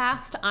a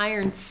cast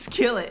iron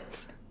skillet.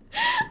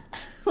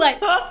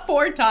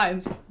 4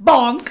 times.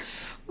 Bonk.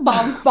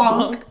 Bonk,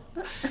 bonk.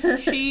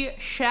 She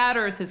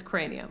shatters his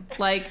cranium.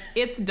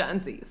 It's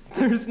dunsies.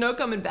 There's no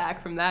coming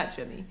back from that,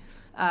 Jimmy.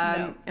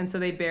 No. And so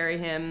they bury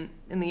him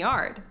in the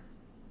yard.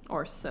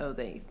 Or so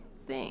they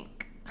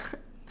think.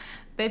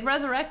 They've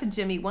resurrected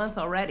Jimmy once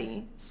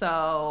already,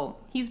 so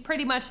he's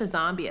pretty much a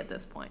zombie at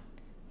this point.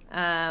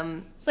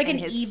 It's like an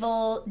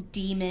evil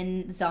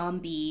demon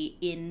zombie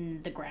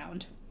in the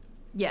ground.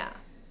 Yeah,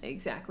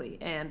 exactly.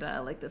 And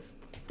like this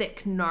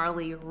thick,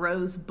 gnarly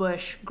rose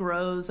bush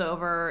grows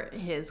over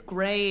his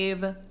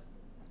grave.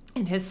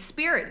 And his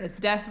spirit is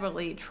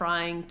desperately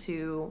trying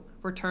to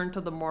return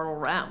to the mortal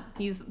realm.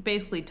 He's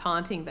basically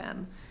taunting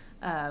them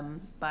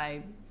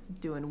by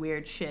doing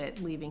weird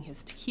shit, leaving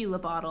his tequila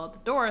bottle at the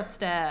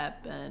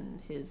doorstep, and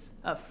his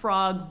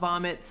frog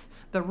vomits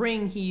the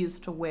ring he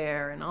used to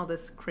wear, and all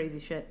this crazy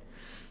shit.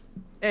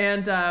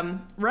 And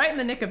right in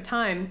the nick of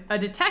time, a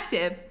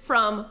detective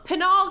from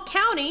Pinal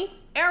County,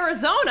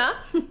 Arizona,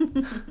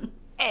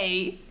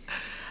 You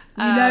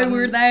know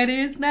where that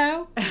is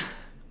now?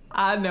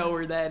 I know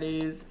where that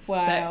is.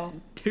 Wow. That's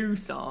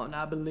Tucson,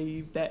 I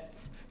believe.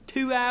 That's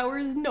 2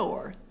 hours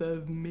north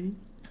of me.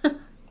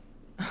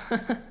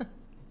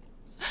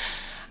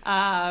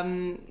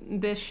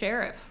 This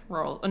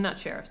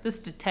this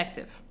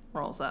detective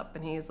rolls up,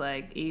 and he's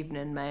like,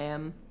 "Evening,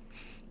 ma'am.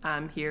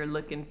 I'm here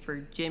looking for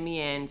Jimmy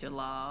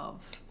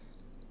Angelov."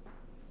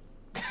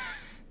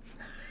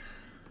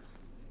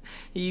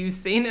 You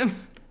seen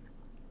him?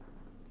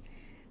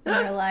 And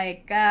they're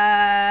like,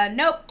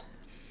 nope.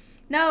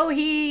 No,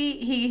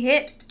 he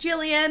hit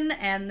Jillian,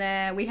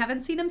 and we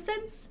haven't seen him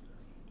since.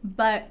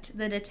 But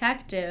the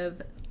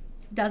detective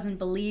doesn't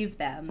believe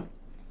them.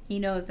 He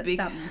knows that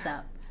something's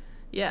up.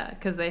 Yeah,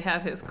 because they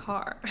have his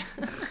car.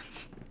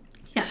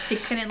 Yeah, they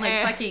couldn't,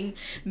 fucking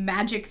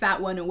magic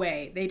that one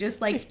away. They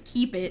just,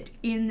 keep it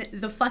in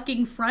the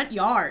fucking front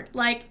yard.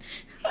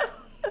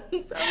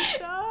 So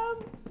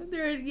dumb.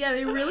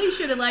 They really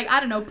should have, I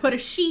don't know, put a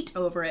sheet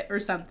over it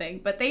or something.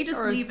 But they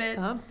just leave it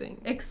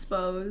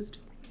exposed.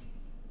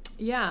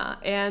 Yeah,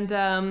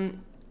 and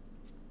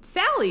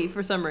Sally,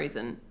 for some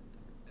reason,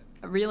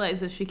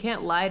 realizes she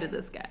can't lie to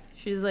this guy.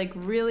 She's,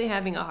 really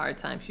having a hard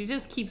time. She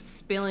just keeps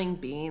spilling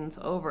beans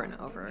over and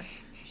over.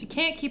 She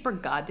can't keep her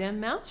goddamn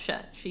mouth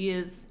shut. She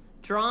is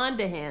drawn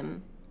to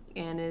him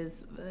and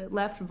is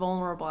left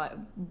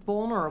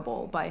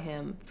vulnerable by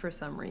him for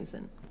some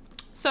reason.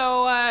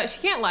 So she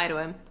can't lie to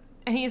him.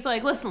 And he's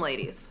like, "Listen,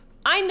 ladies,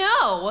 I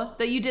know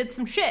that you did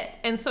some shit,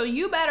 and so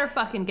you better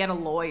fucking get a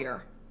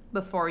lawyer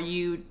before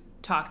you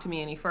talk to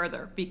me any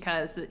further,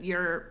 because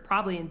you're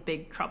probably in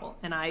big trouble,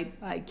 and I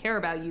care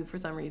about you for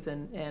some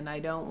reason, and I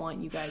don't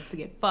want you guys to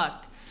get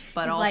fucked,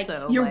 but he's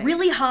also you're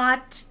really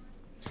hot.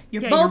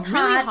 You're both you're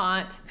really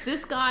hot.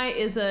 This guy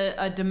is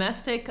a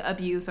domestic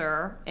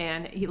abuser,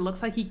 and he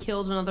looks like he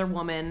killed another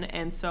woman,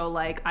 and so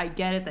I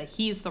get it that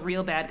he's the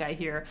real bad guy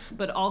here,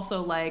 but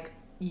also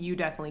you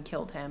definitely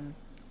killed him.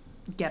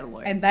 Get a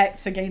lawyer." And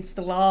that's against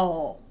the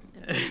law.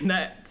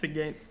 That's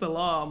against the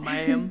law,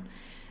 ma'am.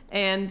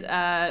 And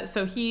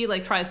so he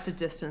tries to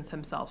distance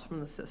himself from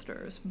the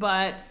sisters.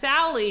 But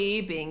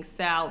Sally, being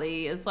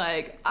Sally, is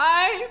like,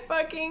 "I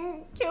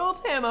fucking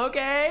killed him,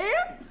 okay?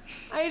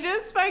 I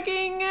just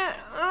fucking..."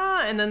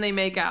 And then they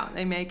make out.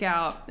 They make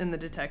out in the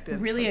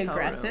detective's really hotel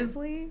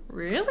aggressively?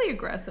 room. Really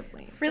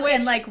aggressively. Really,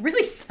 and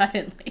really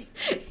suddenly.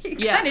 He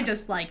kind of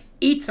just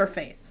eats her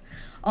face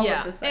all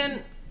of a sudden.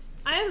 And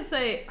I have to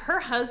say, her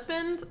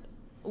husband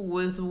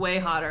was way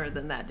hotter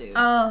than that dude.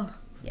 Oh,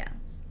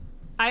 yes.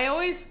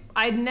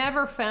 I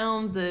never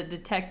found the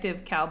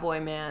detective cowboy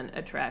man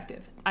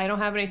attractive. I don't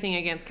have anything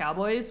against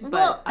cowboys,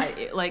 but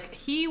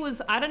he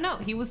was, I don't know,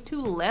 he was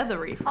too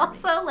leathery for me.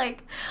 Also,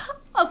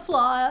 a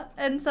flaw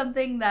and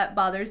something that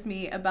bothers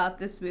me about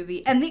this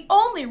movie, and the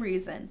only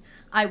reason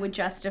I would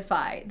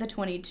justify the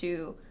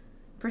 22%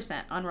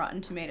 on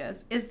Rotten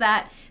Tomatoes, is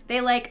that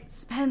they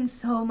spend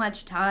so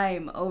much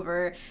time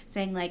over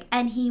saying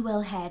and he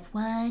will have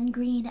one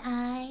green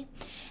eye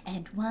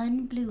and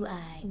one blue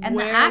eye, and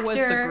Where the actor was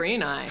the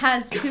green eye?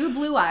 has 2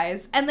 blue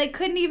eyes, and they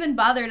couldn't even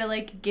bother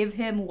to give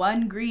him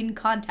one green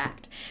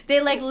contact. They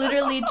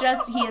literally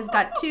just, he has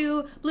got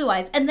 2 blue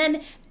eyes, and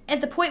then at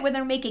the point when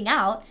they're making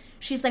out,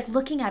 she's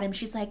looking at him,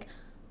 she's like,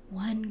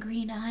 "One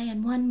green eye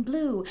and one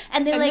blue,"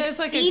 and they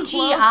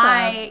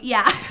CGI,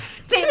 yeah.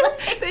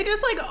 They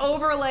just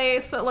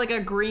overlay a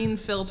green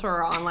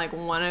filter on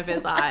one of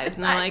his eyes,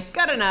 and they're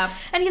good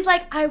enough. And he's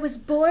like, "I was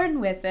born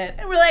with it,"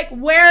 and we're like,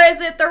 "Where is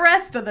it the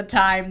rest of the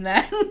time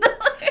then?"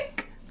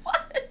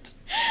 What?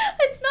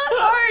 It's not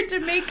hard to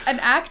make an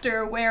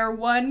actor wear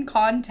one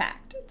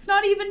contact. It's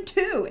not even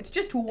 2. It's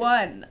just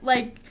 1.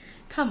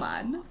 Come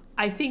on.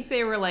 I think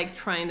they were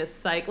trying to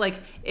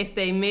if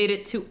they made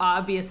it too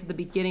obvious at the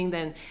beginning,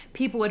 then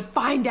people would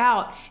find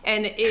out,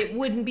 and it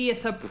wouldn't be a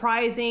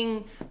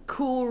surprising,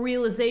 cool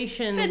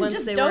realization then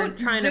once they were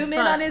trying to zoom in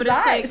on his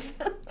eyes.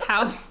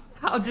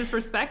 How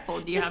disrespectful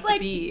do you have to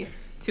be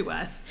to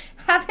us?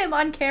 Have him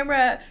on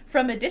camera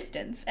from a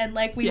distance, and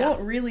we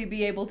won't really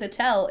be able to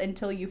tell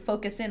until you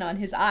focus in on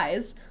his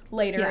eyes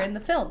later in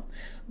the film.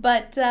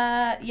 But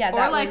or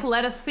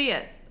let us see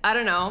it. I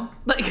don't know,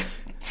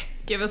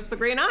 give us the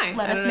green eye.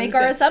 Let us make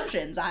our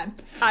assumptions.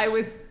 I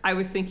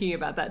was thinking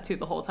about that too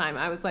the whole time.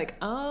 I was like,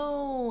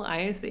 "Oh,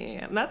 I see.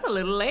 That's a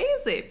little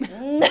lazy."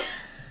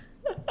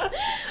 But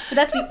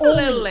that's a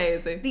little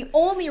lazy. The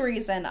only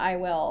reason I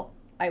will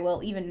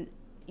even,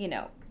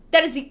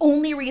 That is the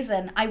only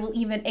reason I will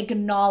even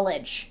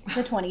acknowledge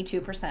the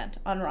 22%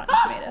 on Rotten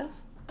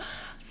Tomatoes.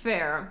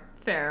 Fair.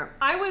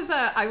 I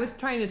was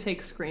trying to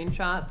take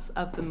screenshots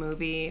of the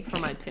movie for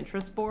my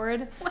Pinterest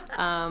board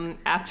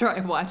after I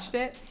watched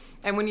it.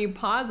 And when you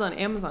pause on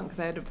Amazon, because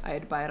I had to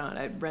buy it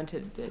I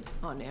rented it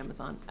on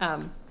Amazon.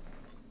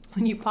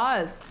 When you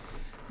pause,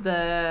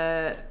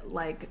 the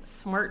like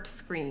smart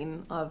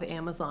screen of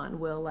Amazon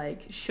will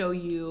like show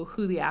you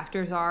who the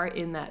actors are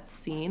in that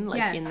scene, like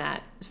yes. in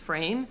that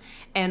frame.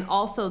 And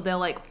also they'll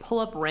like pull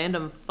up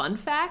random fun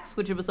facts,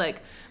 which it was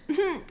like,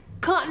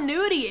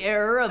 continuity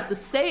error of the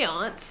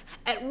seance.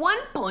 At one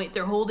point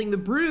they're holding the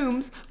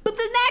brooms, but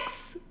the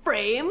next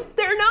frame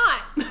they're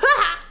not.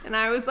 And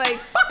I was like,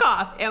 fuck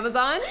off,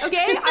 Amazon.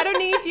 Okay, I don't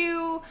need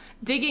you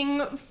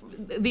digging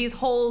these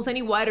holes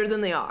any wider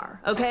than they are.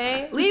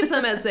 Okay, leave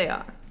them as they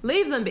are.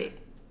 Leave them be.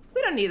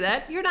 We don't need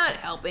that. You're not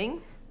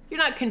helping. You're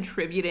not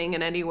contributing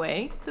in any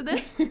way to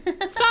this.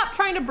 Stop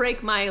trying to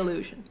break my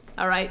illusion.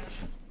 All right.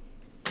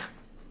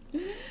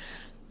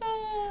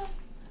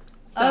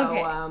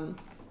 Okay.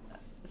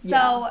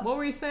 So what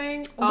were you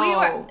saying? We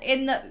were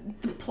in the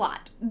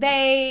plot.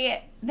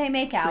 They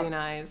make out. Green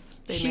eyes.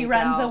 She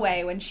runs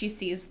away when she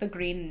sees the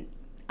green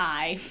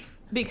eye.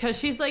 Because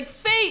she's like,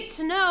 fate,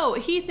 no.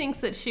 He thinks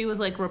that she was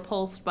like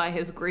repulsed by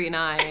his green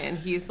eye, and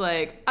he's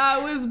like,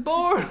 I was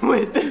born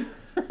with it.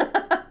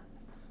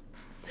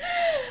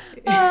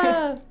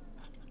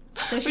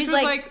 So she's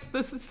like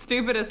the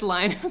stupidest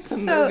line of the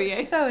movie.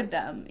 So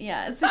dumb,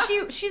 yeah. So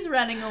she's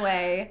running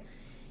away,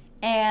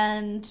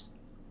 and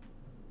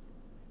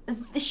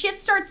the shit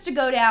starts to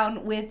go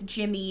down with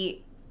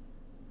Jimmy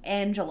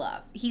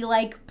Angelov. He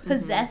like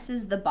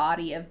possesses the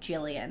body of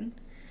Jillian.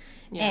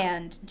 Yeah.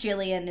 And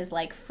Jillian is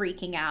like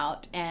freaking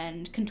out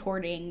and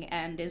contorting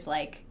and is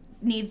like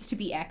needs to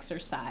be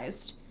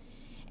exorcised.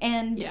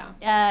 And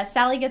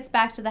Sally gets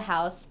back to the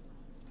house,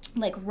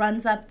 like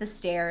runs up the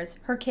stairs.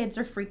 Her kids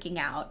are freaking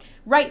out,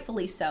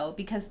 rightfully so,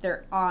 because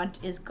their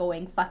aunt is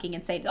going fucking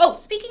insane. Oh,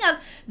 speaking of,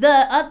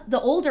 the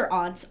older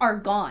aunts are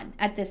gone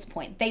at this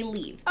point. They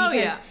leave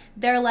because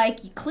they're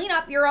like, clean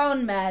up your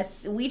own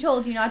mess. We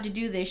told you not to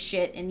do this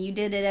shit, and you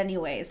did it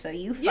anyway. So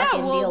you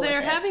fucking deal with it.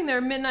 They're having their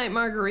midnight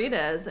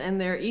margaritas,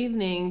 and their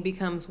evening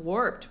becomes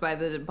warped by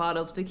the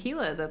bottle of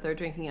tequila that they're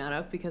drinking out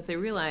of because they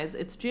realize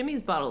it's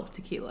Jimmy's bottle of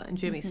tequila, and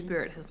Jimmy's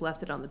spirit has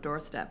left it on the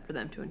doorstep for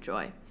them to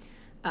enjoy.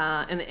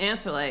 And the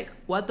aunts are like,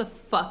 what the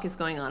fuck is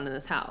going on in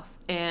this house?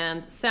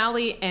 And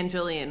Sally and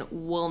Jillian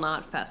will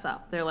not fess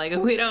up. They're like,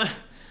 we took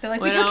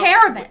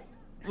care of it.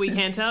 We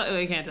can't tell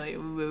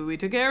you. We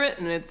took care of it,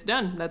 and it's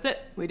done. That's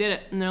it. We did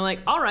it. And they're like,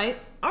 all right,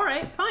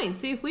 fine.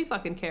 See if we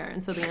fucking care.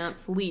 And so the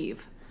aunts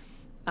leave.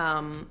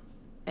 And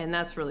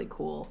that's really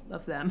cool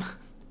of them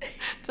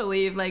to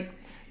leave, like,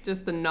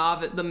 just the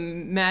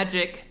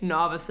magic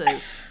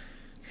novices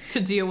to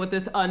deal with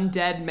this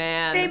undead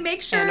man and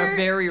a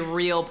very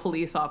real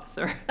police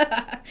officer.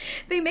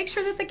 They make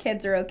sure that the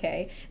kids are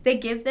okay. They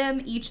give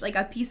them each like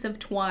a piece of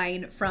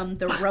twine from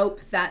the rope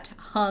that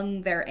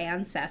hung their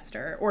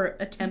ancestor or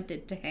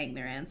attempted to hang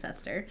their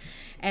ancestor,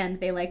 and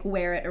they like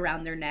wear it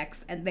around their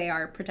necks, and they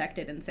are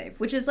protected and safe,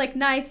 which is like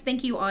nice.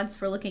 Thank you, aunts,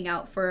 for looking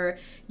out for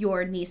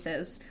your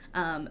nieces.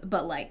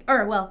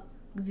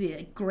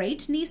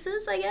 Great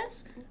nieces, I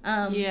guess.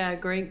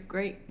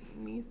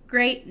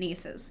 Great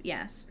nieces,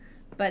 yes.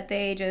 But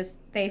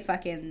they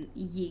fucking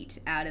yeet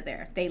out of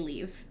there. They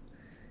leave.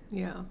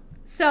 Yeah.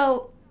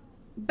 So,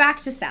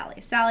 back to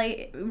Sally.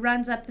 Sally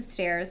runs up the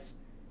stairs,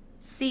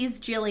 sees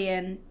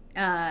Jillian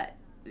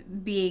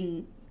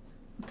being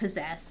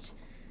possessed,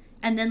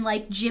 and then,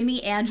 like,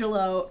 Jimmy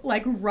Angelo,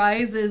 like,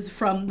 rises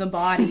from the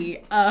body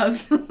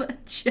of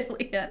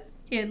Jillian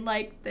in,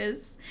 like,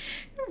 this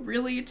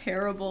really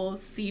terrible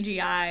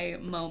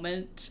CGI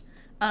moment.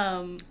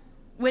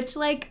 Which,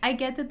 like, I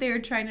get that they were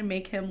trying to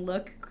make him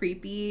look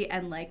creepy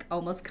and, like,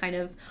 almost kind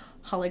of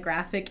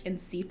holographic and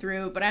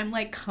see-through, but I'm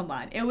like, come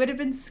on. It would have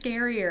been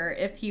scarier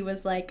if he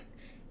was, like,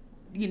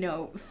 you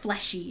know,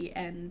 fleshy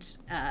and,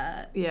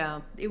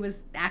 it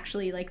was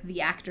actually, like,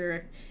 the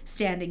actor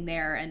standing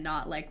there and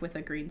not, like, with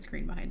a green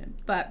screen behind him.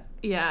 But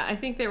yeah, I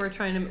think they were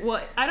trying to...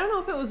 Well, I don't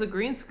know if it was a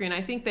green screen.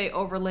 I think they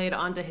overlaid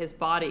onto his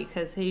body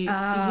because he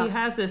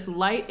has this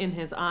light in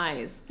his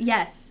eyes.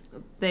 Yes.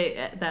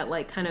 That,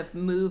 like, kind of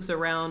moves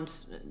around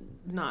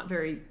not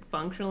very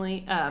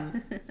functionally.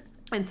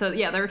 And so,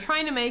 yeah, they were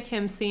trying to make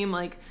him seem,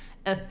 like,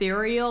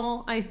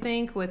 ethereal, I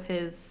think, with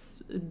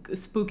his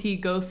spooky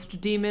ghost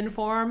demon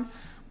form.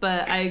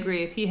 But I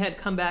agree, if he had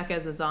come back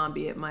as a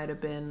zombie, it might have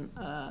been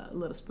a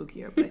little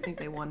spookier. But I think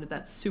they wanted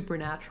that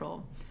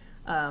supernatural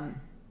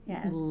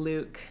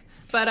Luke.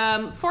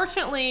 But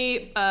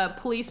fortunately,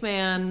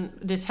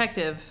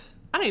 detective,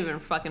 I don't even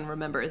fucking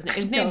remember his name.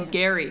 His name's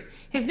Gary.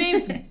 His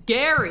name's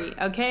Gary,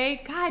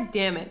 okay? God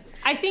damn it.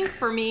 I think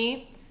for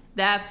me,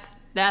 that's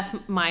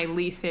my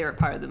least favorite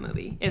part of the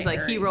movie. Is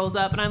like he rolls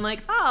up and I'm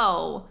like,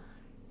 oh,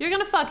 you're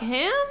gonna fuck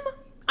him?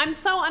 I'm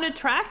so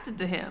unattracted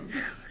to him.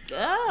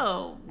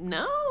 Oh,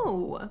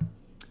 no.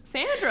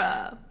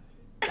 Sandra.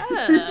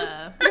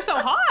 You're so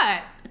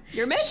hot.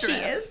 Your mistress. She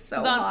is so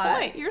on hot.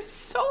 point. You're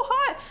so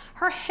hot.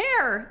 Her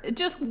hair, it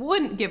just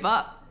wouldn't give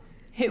up.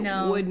 It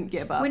wouldn't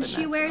give up. When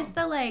she wears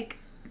the like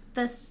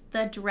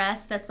the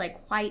dress that's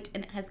like white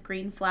and it has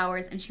green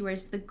flowers, and she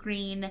wears the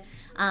green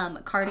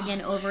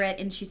cardigan over it,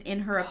 and she's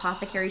in her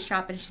apothecary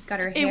shop, and she's got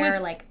her hair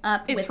like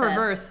up. It's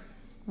reverse.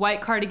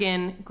 White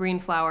cardigan, green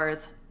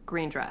flowers,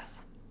 green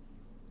dress.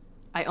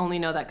 I only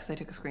know that because I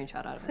took a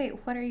screenshot out of it.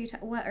 Wait, what are you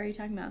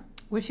talking about?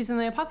 When she's in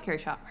the apothecary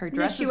shop, her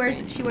dress is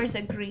green. She wears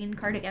a green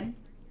cardigan.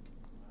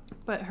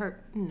 But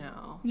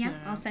no. Yeah, no.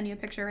 I'll send you a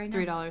picture right now.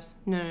 $3.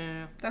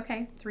 No.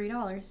 Okay,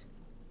 $3.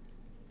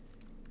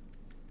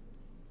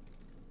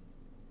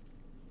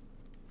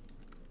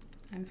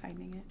 I'm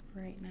finding it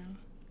right now.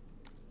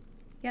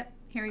 Yep,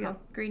 here we go.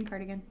 Green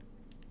cardigan.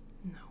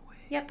 No way.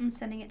 Yep, I'm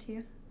sending it to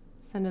you.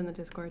 Send in the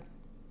Discord.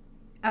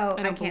 Oh,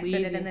 I can't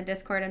send it in the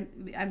Discord.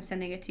 I'm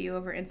sending it to you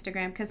over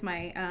Instagram because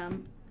my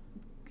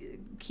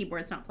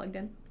keyboard's not plugged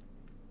in.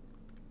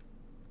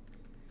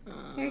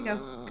 Here you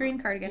go. Green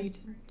cardigan.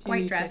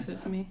 White dress.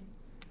 Text it to me?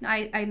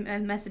 I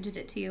messaged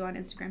it to you on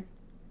Instagram.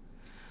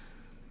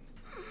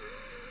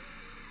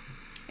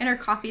 And her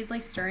coffee's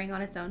like stirring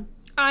on its own.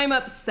 I'm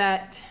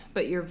upset,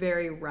 but you're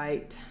very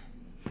right.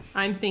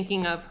 I'm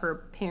thinking of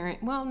her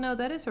parent. Well, no,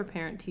 that is her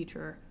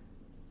parent-teacher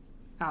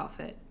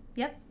outfit.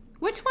 Yep.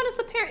 Which one is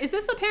the parent? Is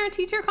this the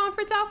parent-teacher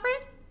conference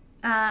outfit?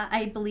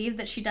 I believe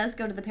that she does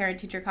go to the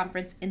parent-teacher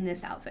conference in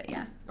this outfit,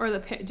 yeah. Or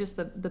just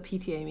the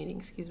PTA meeting,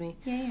 excuse me.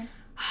 Yeah.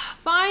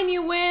 Fine,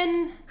 you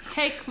win.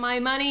 Take my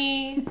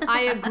money.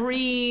 I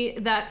agree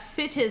that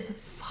fit is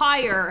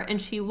fire,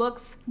 and she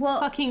looks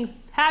fucking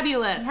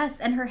fabulous. Yes,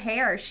 and her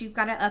hair, she's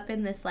got it up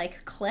in this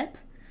like clip,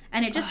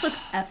 and it just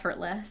looks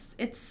effortless.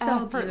 It's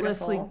so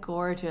effortlessly beautiful.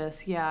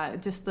 Gorgeous. Yeah,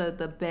 just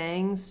the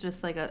bangs,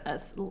 just like a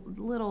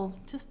little,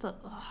 just a.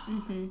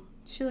 Mm-hmm.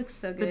 She looks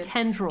so good. The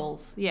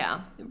tendrils,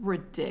 yeah,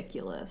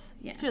 ridiculous.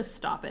 Yes. Just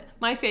stop it.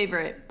 My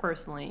favorite,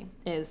 personally,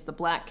 is the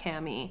black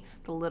cami,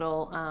 the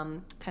little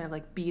kind of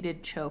like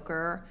beaded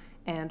choker,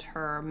 and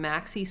her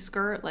maxi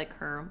skirt, like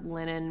her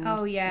linen.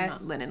 Oh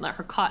yes. Not linen, like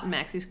her cotton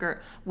maxi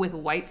skirt with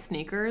white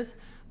sneakers.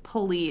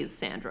 Please,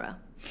 Sandra,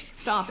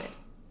 stop it.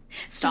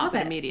 Stop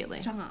it immediately.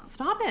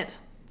 Stop it.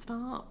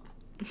 Stop.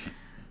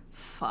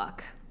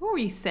 Fuck. What were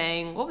we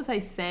saying? What was I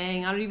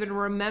saying? I don't even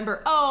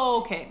remember. Oh,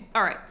 okay.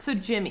 All right. So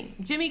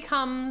Jimmy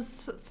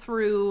comes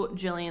through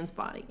Jillian's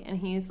body, and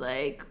he's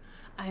like,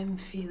 I'm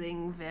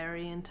feeling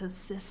very into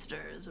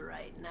sisters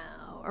right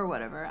now, or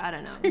whatever. I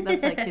don't know.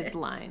 That's like his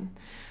line.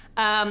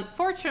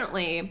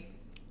 Fortunately,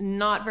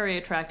 not very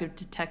attractive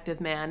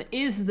detective man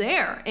is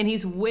there, and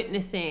he's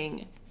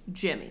witnessing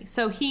Jimmy.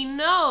 So he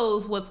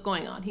knows what's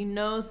going on. He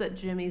knows that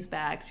Jimmy's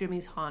back.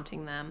 Jimmy's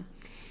haunting them.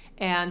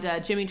 And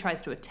Jimmy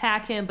tries to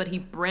attack him, but he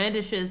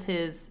brandishes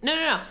his...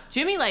 No.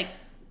 Jimmy, like,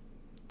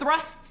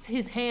 thrusts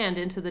his hand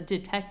into the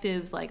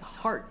detective's, like,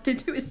 heart.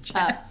 Into his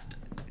chest.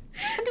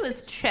 Into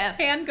his chest.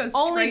 Hand goes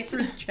straight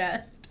through his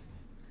chest.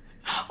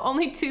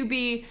 Only to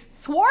be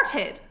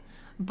thwarted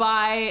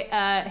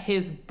by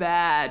his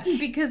badge.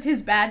 Because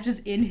his badge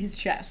is in his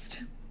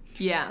chest.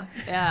 Yeah.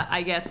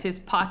 I guess his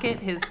pocket,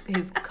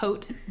 his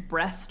coat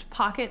breast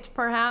pocket,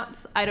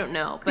 perhaps. I don't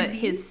know. But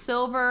his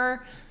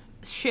silver...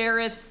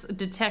 sheriff's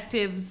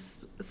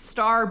detective's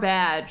star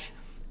badge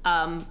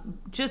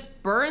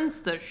just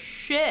burns the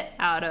shit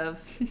out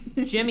of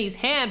Jimmy's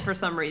hand for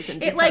some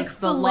reason. It like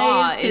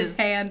fillets his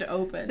hand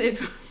open.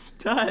 It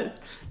does.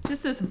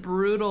 Just this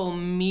brutal,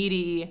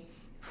 meaty,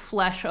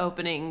 flesh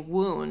opening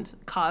wound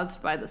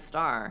caused by the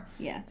star.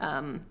 Yes.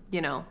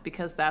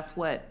 Because that's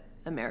what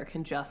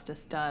American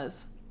justice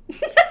does.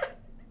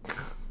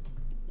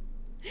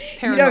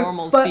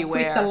 Paranormals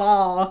beware. With the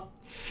law.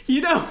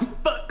 You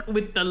don't fuck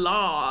with the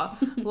law.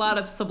 A lot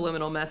of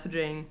subliminal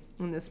messaging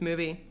in this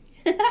movie.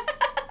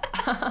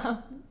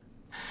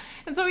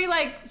 And so he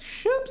like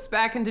shoops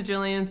back into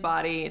Jillian's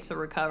body to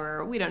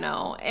recover. We don't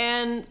know.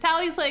 And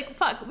Sally's like,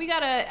 fuck, we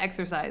gotta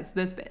exorcise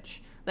this bitch.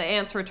 The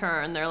aunts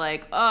return. They're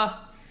like,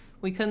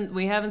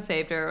 we haven't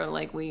saved her.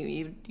 Like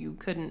you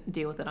couldn't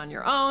deal with it on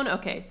your own.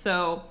 Okay,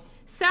 so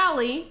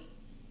Sally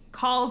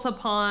calls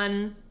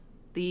upon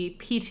the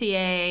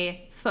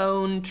PTA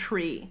phone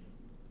tree,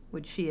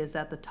 which she is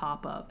at the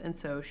top of. And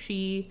so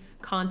she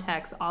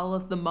contacts all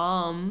of the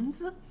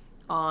moms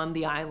on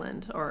the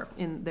island or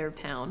in their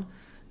town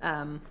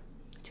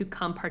to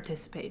come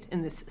participate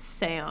in this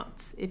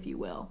seance, if you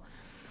will,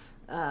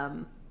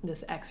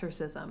 this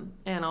exorcism.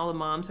 And all the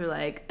moms are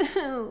like,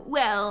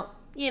 well,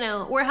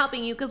 we're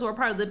helping you because we're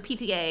part of the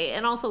PTA.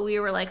 And also we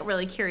were like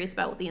really curious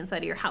about what the inside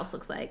of your house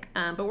looks like,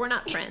 but we're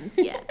not friends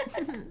yet.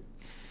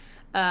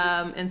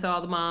 And so all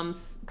the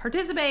moms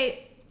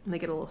participate. And they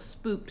get a little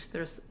spooked.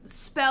 There's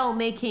spell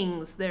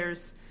makings.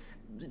 There's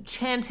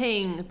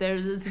chanting.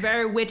 There's this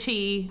very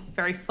witchy,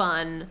 very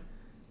fun,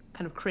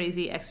 kind of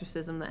crazy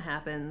exorcism that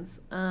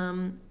happens.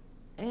 And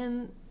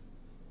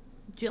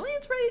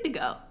Jillian's ready to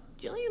go.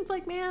 Jillian's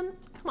like, man,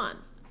 come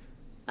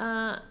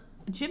on.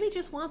 Jimmy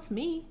just wants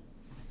me.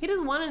 He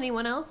doesn't want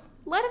anyone else.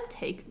 Let him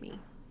take me.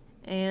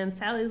 And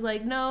Sally's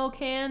like, no,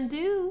 can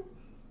do,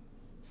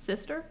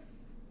 sister.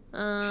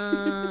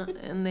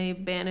 and they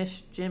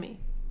banish Jimmy.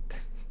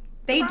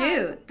 They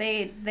do.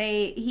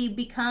 He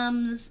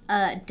becomes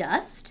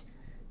dust,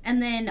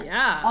 and then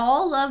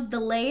all of the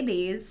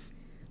ladies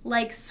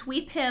like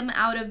sweep him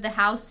out of the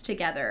house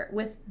together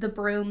with the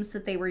brooms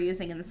that they were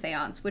using in the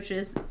seance, which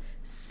is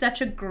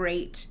such a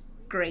great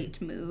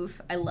move.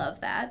 I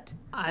love that.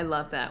 I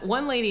love that.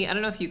 One lady, I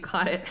don't know if you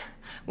caught it,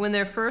 when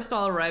they're first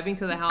all arriving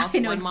to the house, I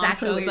know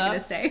exactly what you're going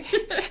to say.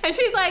 And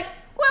she's like,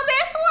 will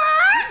this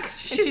work? And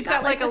she's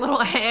got like a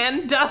little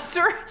hand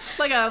duster,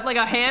 like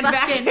a hand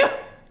vacuum.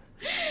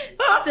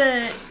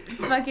 The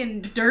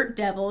fucking dirt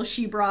devil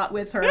she brought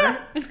with her.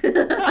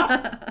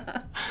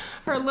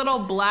 Her little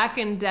Black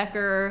 &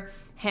 Decker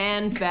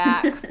hand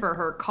vac for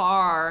her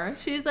car.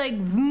 She's like,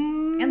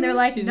 zoom. And they're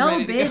like, no,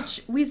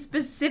 bitch, we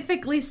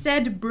specifically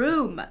said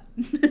broom.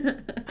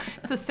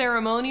 It's a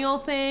ceremonial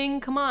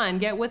thing. Come on,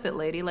 get with it,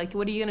 lady. Like,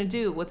 what are you going to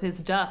do with his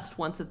dust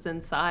once it's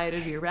inside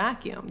of your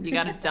vacuum? You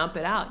got to dump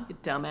it out, you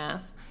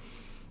dumbass.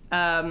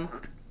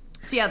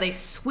 So yeah, they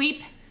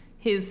sweep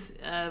his,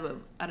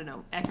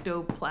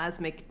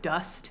 ectoplasmic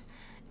dust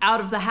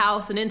out of the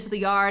house and into the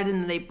yard,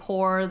 and they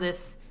pour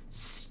this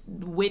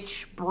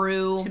witch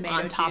brew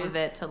on top of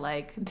it to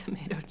like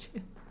tomato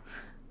juice.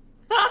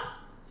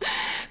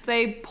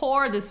 They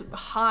pour this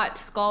hot,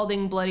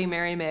 scalding Bloody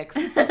Mary mix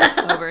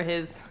over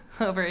his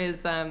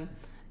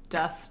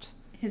dust,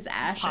 his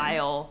ashes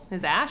pile,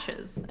 his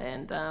ashes,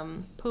 and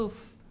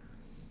poof,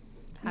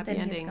 happy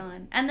ending. He's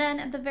gone. And then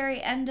at the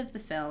very end of the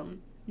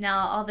film,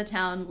 now all the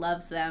town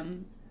loves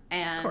them,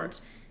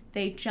 and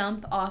they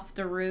jump off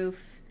the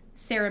roof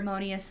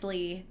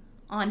ceremoniously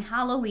on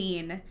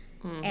Halloween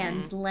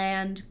and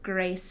land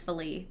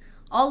gracefully.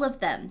 All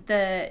of them,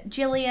 the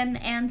Jillian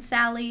and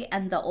Sally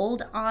and the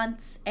old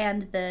aunts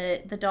and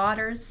the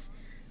daughters,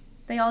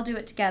 they all do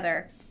it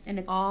together. And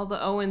it's all the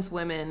Owens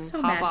women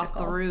so hop magical. Off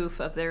the roof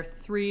of their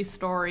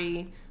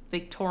 3-story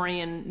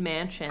Victorian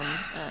mansion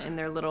in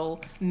their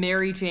little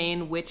Mary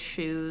Jane witch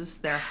shoes,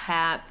 their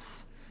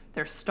hats,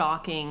 their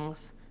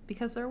stockings,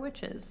 because they're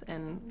witches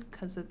and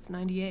because it's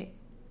 98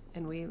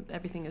 and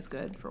everything is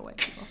good for white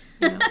people.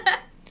 You know?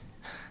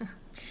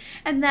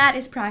 And that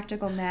is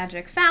practical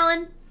magic.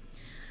 Fallon,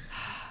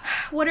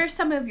 what are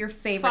some of your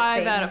favorite 5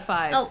 things? out of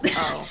 5.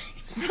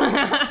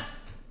 Oh.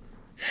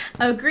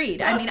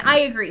 Agreed. I mean, I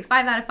agree.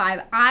 5 out of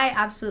 5. I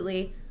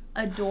absolutely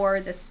adore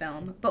this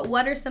film. But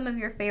what are some of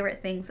your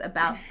favorite things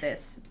about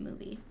this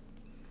movie?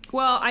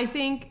 Well, I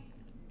think,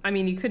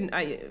 you couldn't,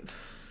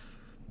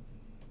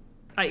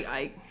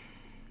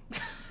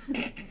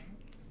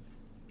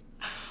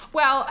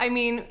 well,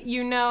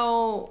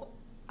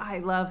 I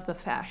love the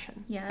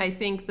fashion. Yes. I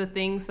think the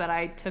things that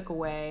I took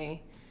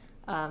away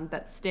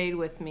that stayed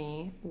with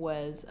me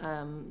was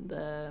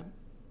the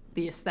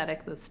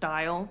aesthetic, the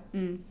style,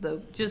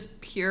 the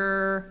just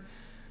pure.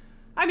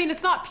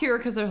 It's not pure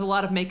because there's a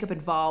lot of makeup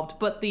involved,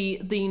 but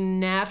the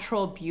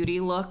natural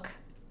beauty look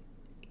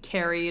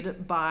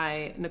carried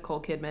by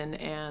Nicole Kidman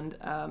and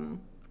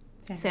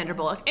Sandra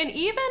Bullock, and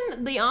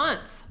even the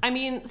aunts.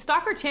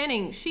 Stockard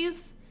Channing,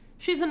 she's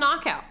a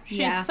knockout.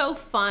 She's so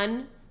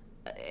fun.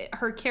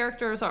 Her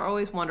characters are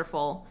always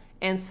wonderful,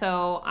 and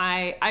so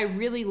I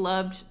really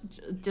loved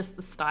just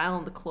the style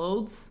and the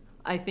clothes.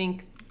 I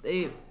think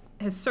it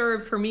has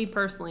served for me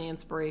personally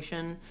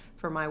inspiration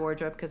for my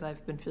wardrobe because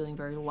I've been feeling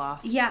very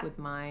lost with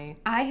my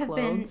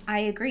clothes. I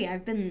agree.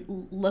 I've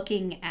been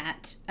looking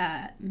at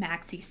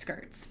maxi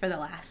skirts for the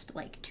last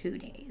 2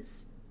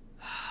 days.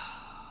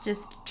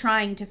 Just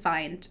trying to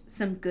find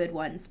some good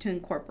ones to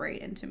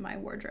incorporate into my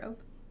wardrobe.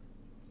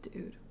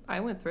 Dude, I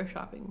went thrift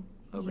shopping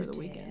over the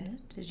weekend.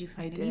 Did you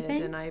find anything? I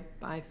did, and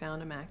I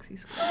found a maxi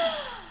skirt.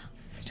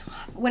 Stop.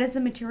 What is the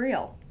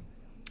material?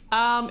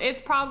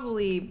 It's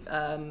probably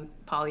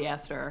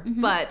polyester,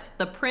 but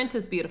the print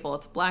is beautiful.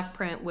 It's black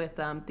print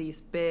with these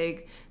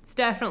big. It's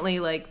definitely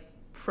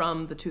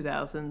from the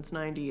 2000s,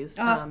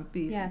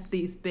 90s.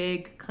 These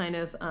big kind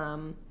of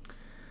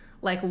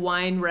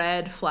wine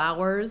red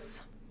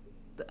flowers.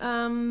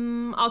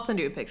 I'll send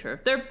you a picture.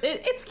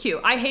 It's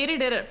cute. I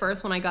hated it at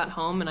first when I got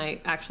home and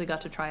I actually got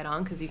to try it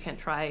on because you can't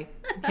try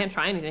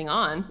anything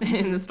on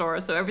in the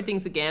store, so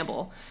everything's a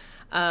gamble.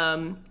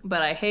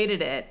 But I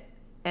hated it,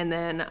 and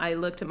then I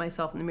looked at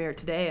myself in the mirror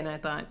today and I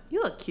thought,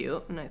 you look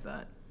cute, and I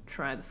thought,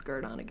 try the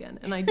skirt on again,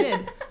 and I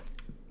did.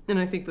 And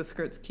I think the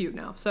skirt's cute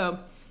now. So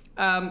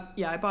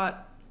I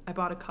bought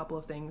a couple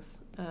of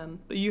things.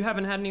 But you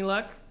haven't had any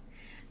luck?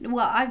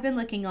 Well, I've been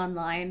looking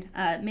online.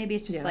 Maybe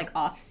it's just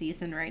off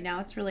season right now.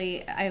 It's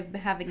really, I'm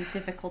having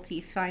difficulty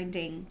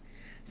finding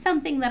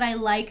something that I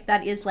like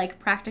that is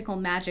practical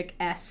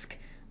magic-esque.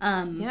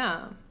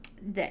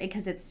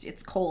 Because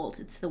it's cold.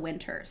 It's the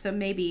winter. So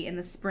maybe in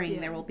the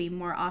spring there will be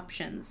more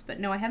options.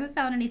 But no, I haven't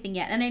found anything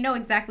yet. And I know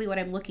exactly what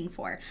I'm looking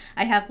for.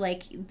 I have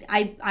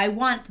I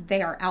want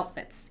their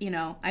outfits,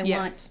 I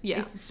want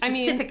a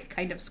specific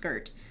kind of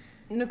skirt.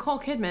 Nicole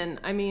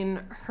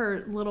Kidman,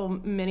 her little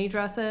mini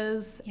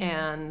dresses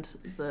and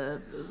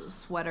the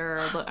sweater,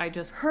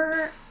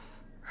 her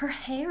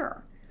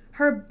hair,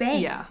 her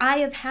bangs. I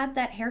have had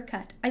that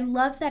haircut. I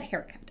love that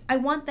haircut. I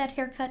want that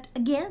haircut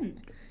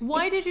again.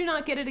 Why did you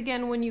not get it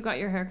again when you got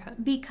your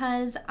haircut?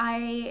 Because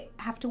I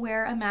have to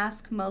wear a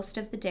mask most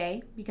of the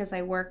day because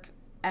I work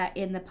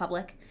in the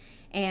public,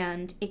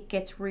 and it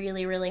gets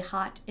really, really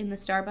hot in the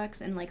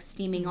Starbucks and like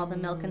steaming all the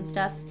milk and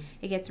stuff.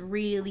 It gets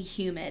really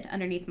humid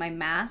underneath my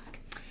mask.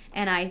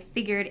 And I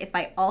figured if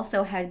I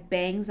also had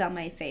bangs on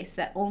my face,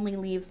 that only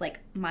leaves like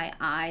my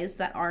eyes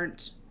that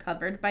aren't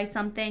covered by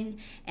something,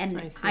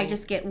 and I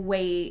just get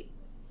way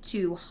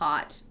too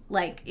hot.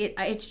 Like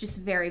it's just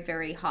very,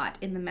 very hot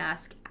in the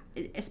mask,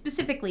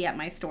 specifically at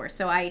my store.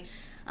 So I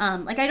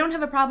don't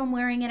have a problem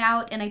wearing it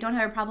out, and I don't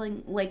have a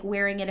problem like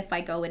wearing it if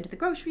I go into the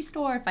grocery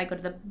store, if I go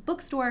to the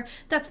bookstore,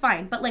 that's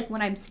fine. But like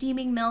when I'm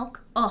steaming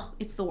milk,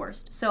 it's the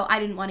worst. So I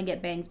didn't want to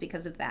get bangs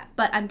because of that.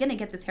 But I'm gonna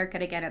get this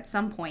haircut again at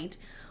some point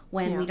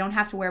when we don't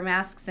have to wear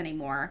masks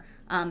anymore,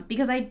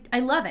 because I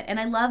love it, and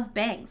I love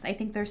bangs. I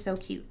think they're so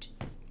cute.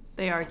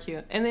 They are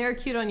cute, and they are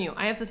cute on you.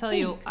 I have to tell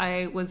you,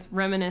 I was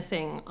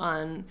reminiscing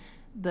on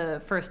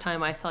the first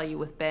time I saw you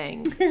with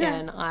bangs,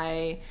 and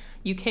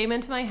you came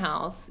into my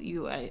house.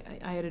 I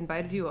had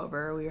invited you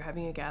over. We were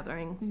having a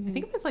gathering. Mm-hmm. I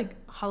think it was like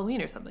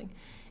Halloween or something,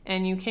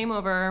 and you came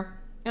over,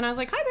 and I was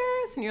like, "Hi,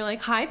 Paris," and you're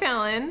like, "Hi,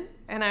 Fallon,"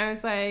 and I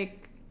was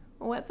like,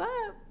 "What's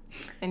up?"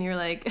 And you're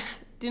like,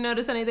 "Do you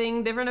notice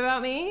anything different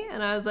about me?"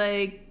 And I was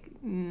like,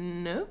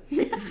 "Nope."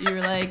 You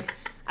were like,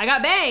 "I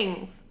got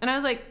bangs," and I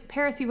was like,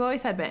 "Paris, you've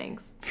always had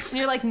bangs," and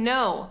you're like,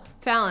 "No,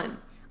 Fallon,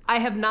 I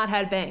have not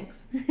had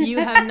bangs. You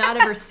have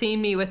not ever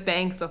seen me with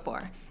bangs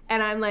before."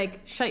 And I'm like,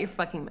 "Shut your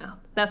fucking mouth.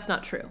 That's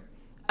not true.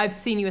 I've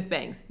seen you with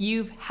bangs.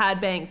 You've had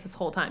bangs this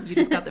whole time. You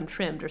just got them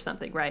trimmed or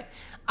something, right?"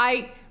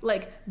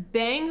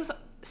 Bangs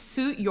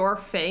suit your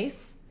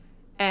face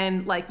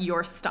and like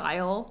your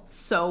style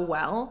so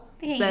well.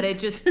 Thanks. That it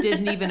just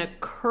didn't even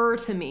occur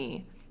to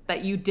me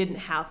that you didn't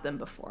have them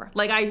before.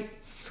 Like, I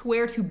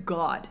swear to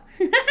God,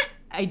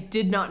 I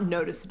did not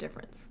notice a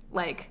difference.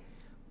 Like,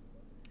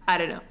 I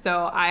don't know.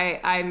 So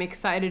I'm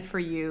excited for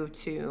you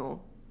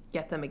to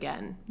get them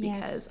again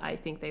because I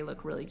think they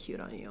look really cute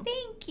on you.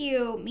 Thank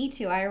you. Me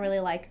too. I really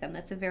like them.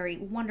 That's a very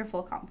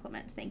wonderful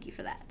compliment. Thank you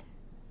for that.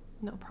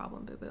 No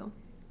problem, boo-boo.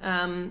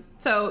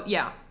 So,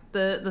 yeah.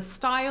 The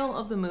style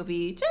of the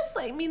movie, just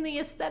like, I mean, the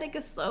aesthetic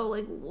is so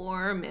like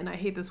warm, and I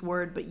hate this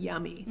word, but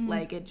yummy.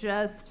 Like, it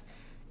just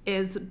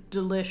is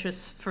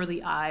delicious for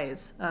the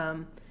eyes,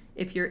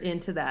 if you're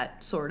into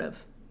that sort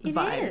of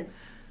vibe. It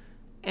is.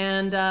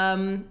 And I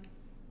mean,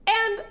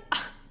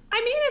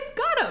 it's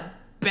got a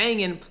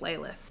banging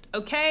playlist,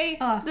 okay?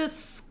 The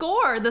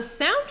score, the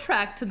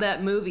soundtrack to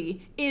that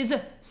movie is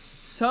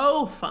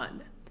so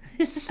fun.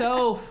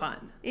 So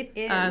fun. It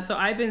is. So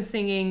I've been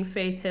singing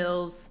Faith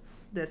Hill's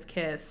This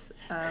Kiss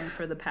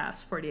for the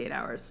past 48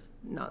 hours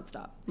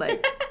nonstop.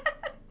 Like,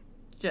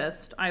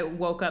 I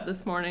woke up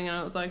this morning and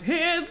I was like,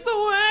 "It's the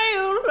way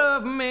you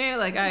love me."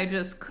 Like, I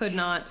just could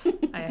not.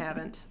 I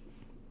haven't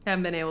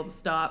been able to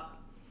stop.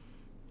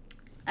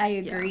 I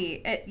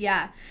agree.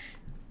 Yeah.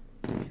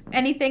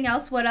 Anything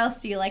else? What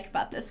else do you like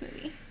about this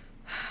movie?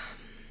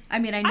 I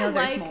mean, I know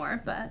there's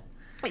more, but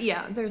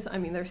yeah, there's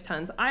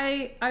tons.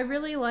 I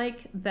really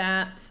like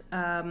that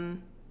that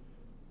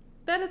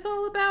it's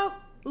all about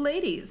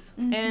ladies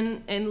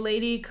and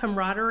lady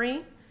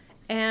camaraderie,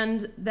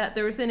 and that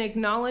there's an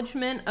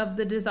acknowledgement of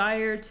the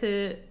desire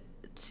to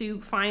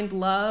find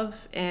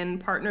love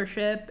and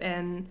partnership,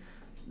 and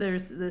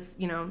there's this,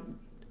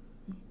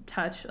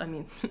 touch,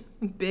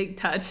 big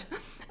touch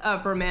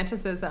of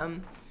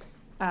romanticism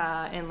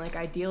and like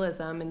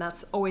idealism, and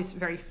that's always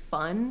very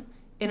fun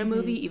in a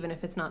movie, even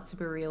if it's not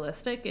super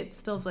realistic. It's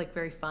still like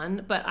very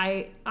fun. But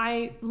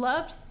I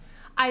loved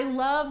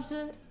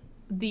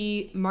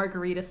the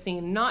margarita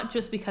scene, not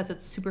just because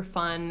it's super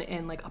fun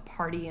and like a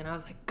party, and I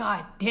was like,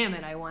 God damn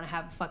it, I want to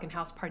have a fucking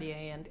house party,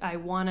 and I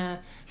want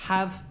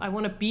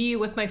to be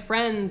with my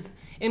friends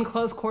in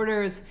close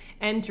quarters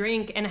and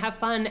drink and have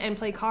fun and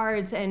play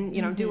cards and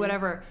do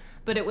whatever.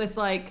 But it was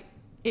like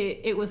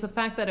it was the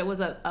fact that it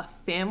was a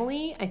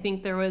family. I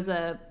think there was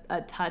a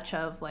touch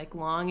of like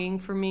longing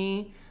for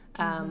me,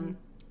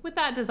 with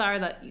that desire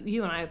that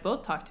you and I have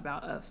both talked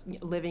about of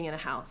living in a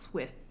house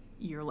with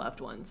your loved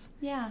ones.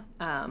 Yeah.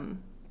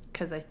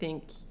 Because I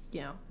think,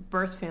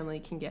 birth family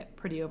can get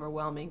pretty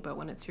overwhelming, but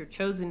when it's your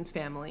chosen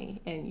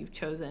family and you've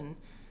chosen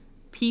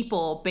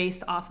people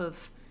based off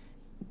of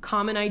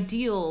common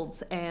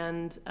ideals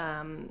and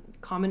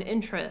common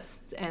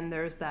interests, and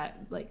there's that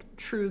like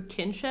true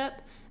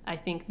kinship. I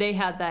think they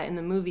had that in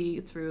the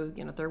movie through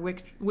their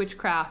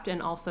witchcraft,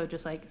 and also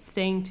just like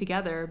staying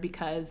together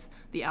because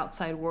the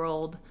outside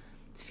world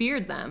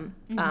feared them.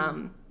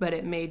 But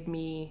it made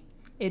me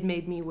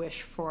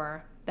wish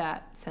for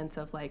that sense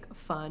of like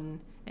fun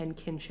and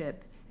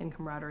kinship and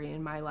camaraderie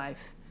in my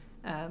life.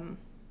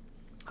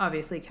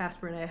 Obviously,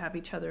 Casper and I have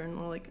each other, and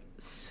we're like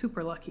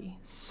super lucky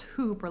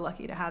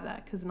to have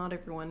that, because not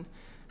everyone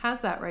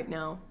has that right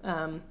now.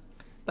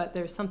 But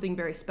there's something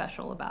very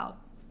special about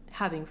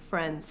having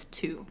friends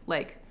too.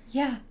 Like,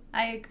 yeah,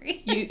 I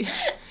agree.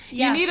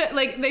 You need it.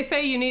 Like they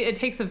say, it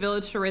takes a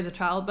village to raise a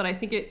child, but I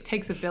think it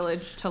takes a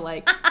village to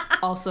like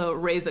also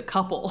raise a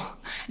couple.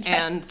 Yes.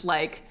 And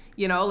like,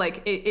 you know,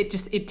 like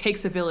it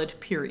takes a village,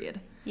 period.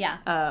 Yeah.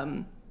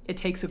 It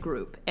takes a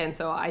group. And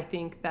so I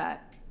think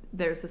that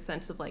there's a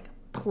sense of like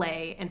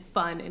play and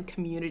fun and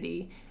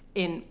community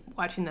in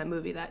watching that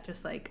movie that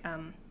just like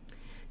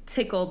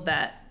tickled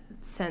that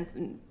sense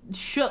and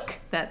shook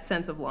that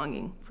sense of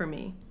longing for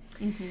me.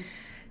 Mm-hmm.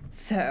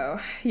 So,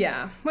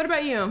 yeah. What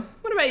about you?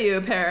 What about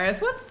you,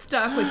 Paris? What's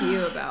stuck with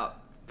you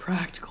about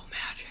practical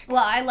magic?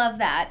 Well, I love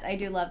that. I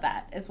do love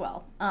that as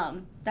well.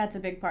 That's a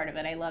big part of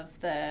it. I love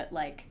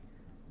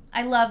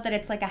I love that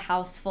it's like a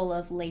house full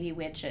of lady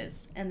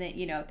witches and that,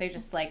 you know, they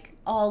just like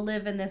all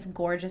live in this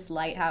gorgeous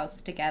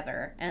lighthouse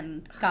together.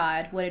 And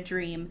God, what a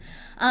dream.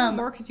 What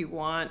more could you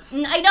want?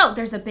 I know.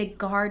 There's a big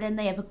garden.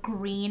 They have a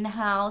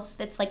greenhouse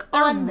that's like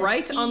on the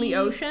sea. On the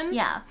ocean?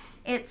 Yeah.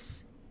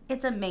 It's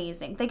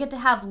amazing. They get to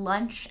have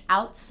lunch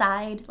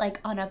outside,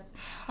 like on a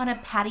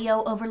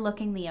patio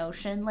overlooking the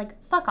ocean.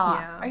 Like, fuck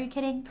off. Yeah. Are you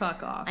kidding?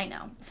 Fuck off. I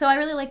know. So I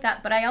really like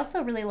that, but I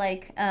also really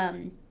like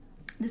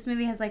this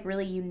movie has like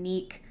really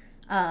unique,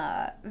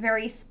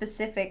 very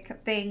specific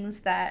things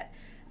that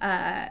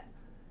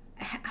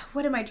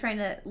what am I trying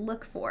to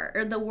look for?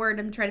 Or the word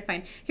I'm trying to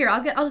find. Here,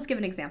 I'll just give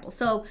an example.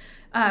 So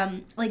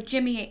like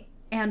Jimmy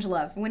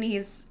Angelov when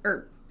he's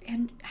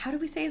and how do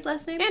we say his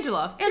last name?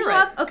 Angelov.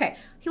 Right. Okay.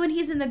 When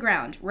he's in the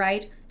ground,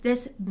 right?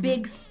 This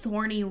big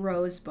thorny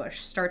rose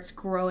bush starts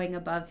growing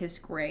above his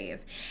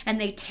grave,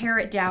 and they tear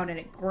it down and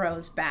it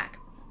grows back.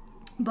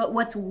 But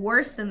what's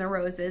worse than the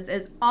roses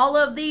is all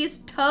of these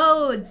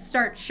toads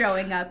start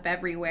showing up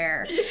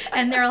everywhere.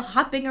 And they're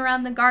hopping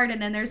around the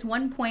garden. And there's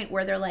one point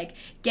where they're like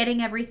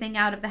getting everything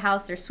out of the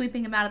house. They're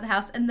sweeping them out of the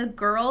house. And the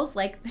girls,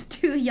 like the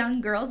two young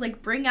girls,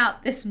 like bring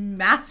out this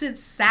massive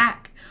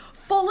sack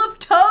full of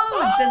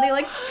toads. And they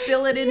like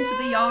spill it into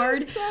the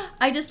yard.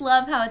 I just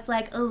love how it's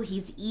like, oh,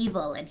 he's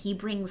evil. And he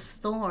brings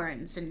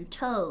thorns and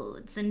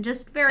toads. And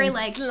just very and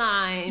like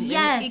slime.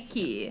 Yes. And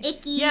icky.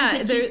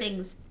 Icky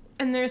things.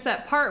 And there's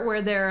that part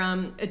where they're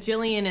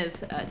Jillian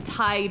is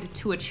tied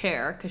to a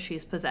chair because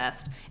she's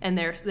possessed, and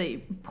they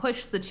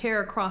push the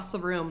chair across the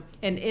room,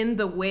 and in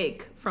the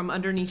wake from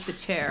underneath the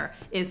chair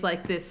is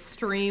like this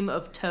stream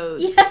of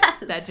toads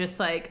that just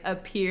like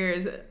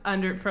appears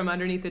from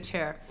underneath the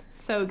chair.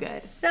 So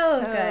good.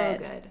 So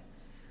good.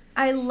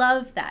 I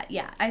love that.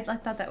 Yeah, I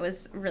thought that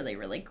was really,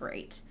 really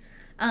great.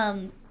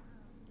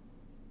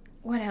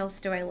 What else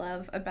do I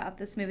love about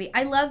this movie?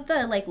 I love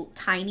the like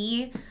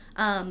tiny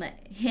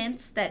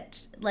hints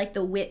that like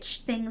the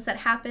witch things that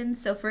happen.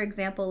 So for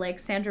example, like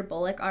Sandra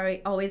Bullock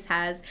always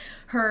has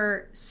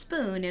her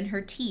spoon in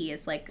her tea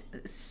is like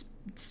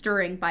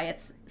stirring by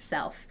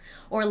itself,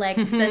 or like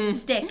the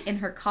stick in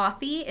her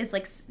coffee is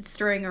like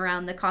stirring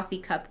around the coffee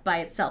cup by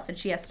itself, and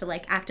she has to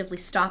like actively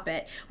stop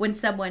it when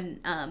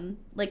someone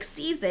like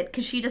sees it,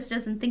 because she just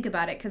doesn't think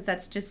about it,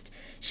 because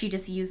she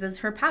just uses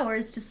her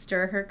powers to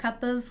stir her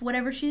cup of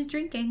whatever she's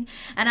drinking.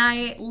 And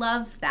I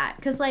love that,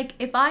 because like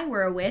if I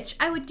were a witch,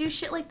 I would do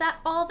shit like that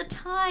all the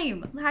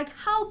time. Like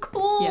how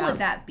cool would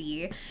that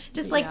be?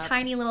 Just like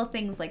tiny little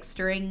things like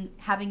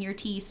having your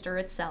tea stir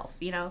itself,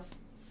 you know?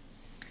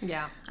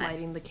 Yeah,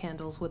 lighting the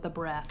candles with a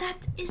breath.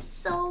 That is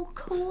so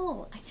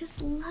cool. I just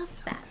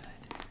love that.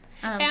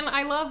 And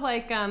I love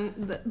like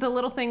the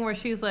little thing where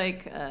she's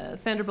like,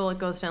 Sandra Bullock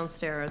goes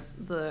downstairs.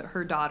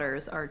 Her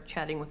daughters are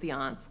chatting with the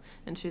aunts,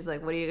 and she's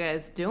like, "What are you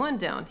guys doing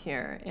down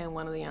here?" And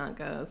one of the aunt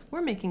goes,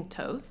 "We're making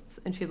toasts."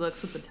 And she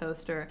looks at the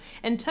toaster,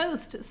 and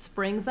toast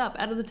springs up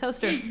out of the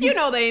toaster. You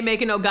know they ain't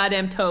making no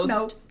goddamn toast.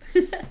 Nope.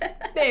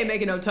 They ain't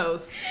making no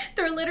toast.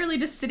 They're literally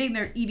just sitting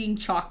there eating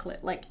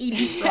chocolate, like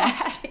eating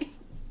frosting.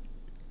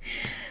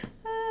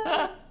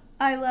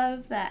 I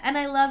love that. And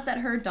I love that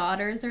her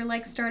daughters are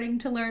like starting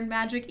to learn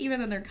magic, even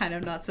though they're kind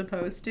of not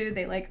supposed to.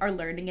 They like are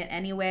learning it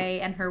anyway.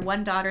 And her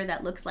one daughter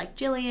that looks like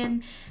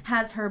Jillian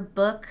has her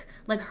book,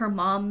 like her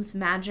mom's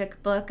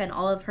magic book, and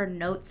all of her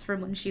notes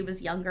from when she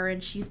was younger,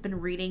 and she's been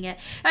reading it.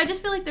 I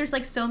just feel like there's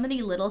like so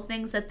many little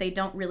things that they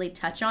don't really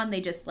touch on.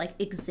 They just like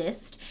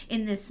exist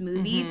in this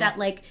movie that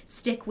like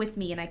stick with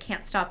me, and I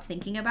can't stop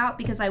thinking about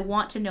because I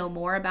want to know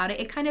more about it.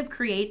 It kind of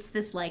creates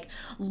this like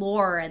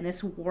lore and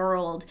this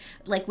world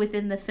like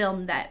within the film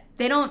that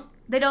they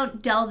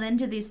don't delve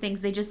into these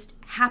things. They just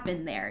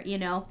happen there, you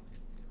know?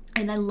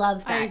 And I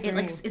love that.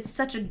 It's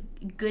such a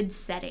good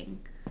setting.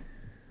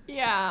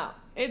 Yeah,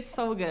 it's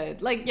so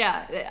good. Like,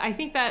 yeah, I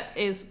think that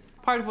is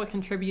part of what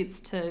contributes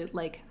to,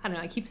 like, I don't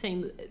know, I keep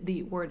saying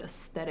the word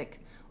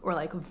aesthetic or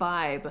like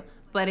vibe,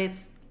 but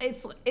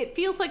it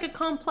feels like a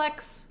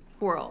complex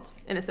world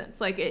in a sense.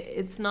 Like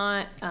it's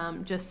not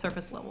just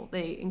surface level.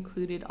 They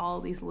included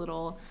all these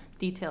little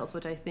details,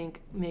 which I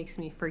think makes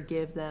me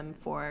forgive them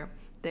for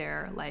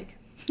their like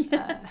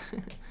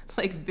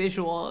like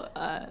visual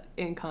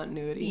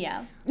incontinuity.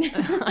 Yeah.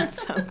 At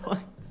some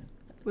point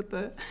with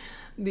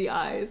the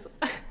eyes.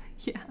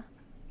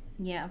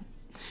 Yeah.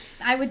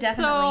 I would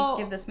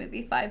definitely give this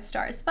movie 5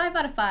 stars. 5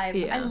 out of 5.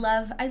 Yeah.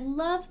 I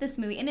love this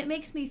movie, and it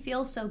makes me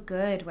feel so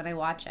good when I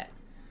watch it.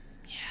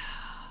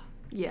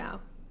 Yeah.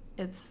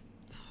 It's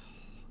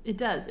It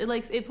does.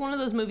 It's one of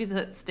those movies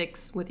that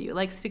sticks with you,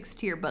 like sticks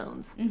to your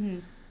bones.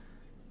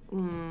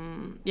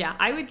 Yeah,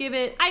 I would give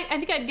it. I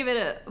think I'd give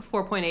it a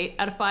 4.8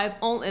 out of 5.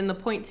 And the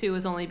 0.2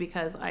 is only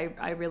because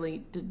I really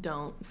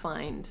don't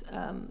find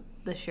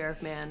the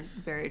sheriff man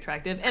very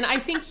attractive, and I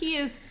think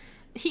he's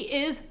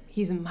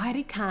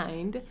mighty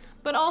kind,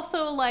 but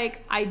also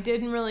like I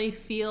didn't really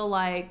feel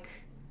like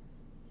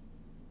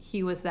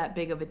he was that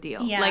big of a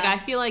deal. Yeah. Like I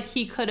feel like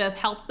he could have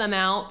helped them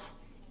out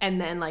and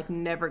then like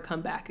never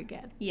come back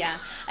again. Yeah.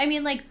 I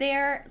mean, like,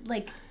 they're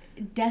like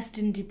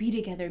destined to be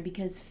together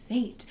because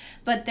fate,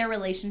 but their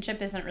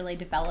relationship isn't really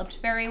developed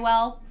very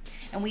well.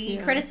 And we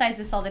criticize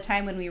this all the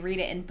time when we read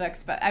it in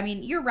books, but I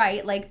mean, you're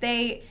right. Like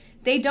they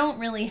don't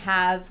really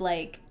have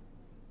like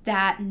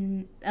that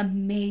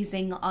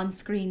amazing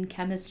on-screen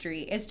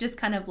chemistry. It's just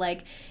kind of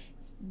like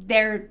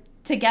they're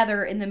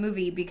together in the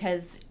movie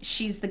because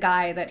she's the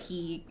guy that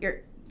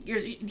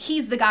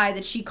he's the guy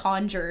that she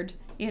conjured,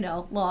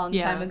 long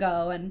time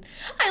ago. And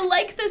I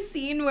like the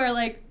scene where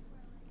like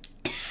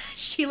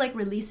she like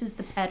releases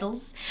the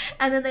petals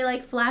and then they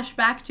like flash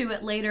back to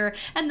it later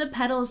and the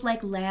petals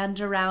like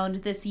land around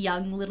this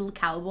young little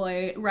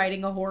cowboy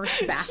riding a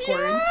horse backwards.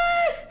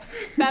 Yes!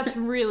 That's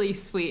really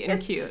sweet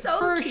and cute. So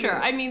for cute.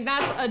 sure. I mean,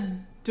 that's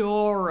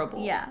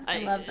adorable. Yeah, I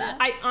love that.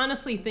 I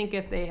honestly think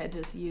if they had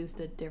just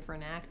used a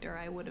different actor,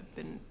 I would have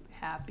been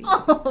happy.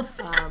 Oh,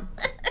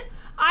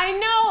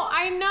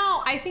 I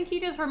know. I think he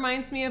just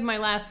reminds me of my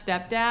last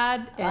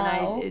stepdad,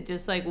 and it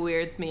just like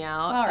weirds me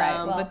out. All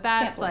right, well, but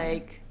that's can't blame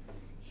like,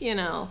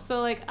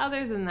 so like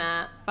other than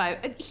that,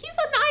 5.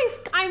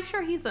 I'm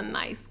sure he's a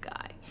nice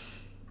guy.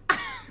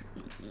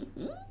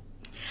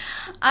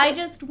 I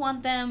just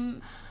want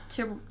them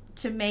to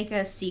make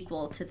a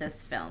sequel to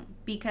this film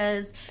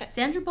because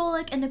Sandra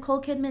Bullock and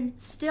Nicole Kidman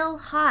still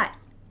hot,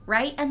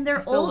 right? And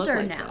they're older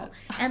like now,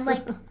 that. and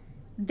like.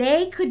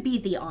 They could be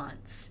the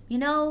aunts,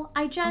 Oh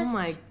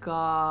my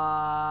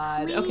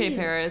God. Please. Okay,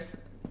 Paris.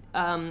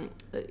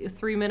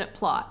 3-minute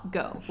plot.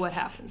 Go. What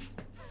happens?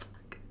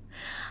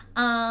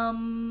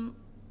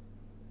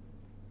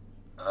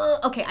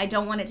 Okay, I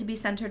don't want it to be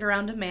centered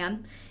around a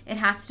man. It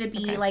has to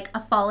be like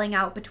a falling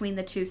out between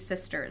the two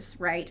sisters,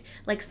 right?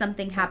 Like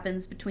something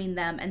happens between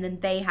them and then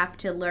they have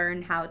to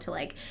learn how to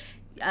like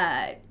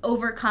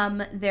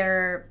overcome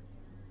their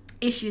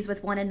issues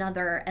with one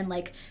another and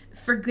like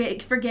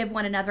forgive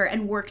one another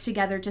and work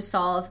together to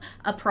solve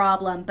a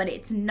problem. But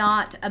it's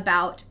not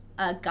about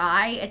a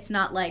guy. It's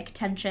not like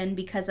tension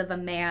because of a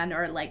man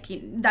or like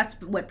that's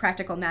what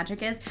Practical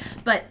Magic is.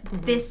 But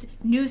this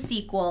new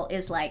sequel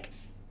is like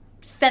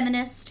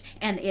feminist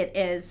and it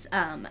is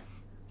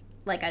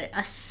like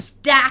a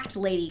stacked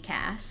lady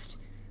cast.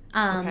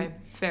 Okay,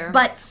 fair.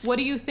 But what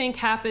do you think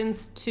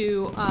happens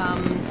to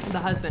the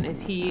husband?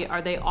 Is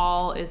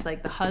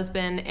like the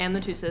husband and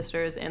the two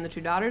sisters and the two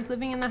daughters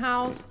living in the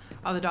house?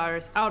 Are the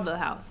daughters out of the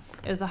house?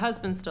 Is the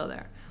husband still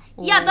there?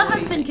 Yeah, the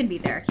husband can be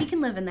there. He can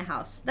live in the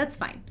house. That's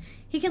fine.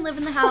 He can live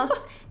in the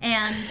house,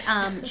 and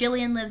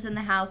Jillian lives in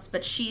the house,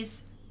 but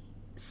she's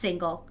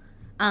single.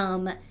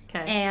 And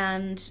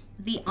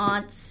the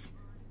aunts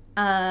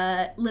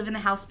live in the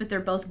house, but they're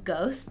both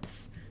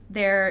ghosts.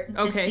 They're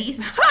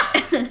deceased,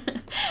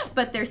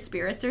 but their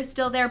spirits are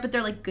still there, but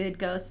they're like good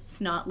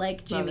ghosts, not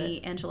like Jimmy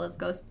Angelov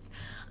ghosts.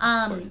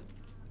 And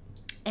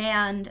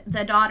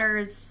the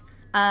daughters,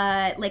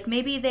 like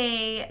maybe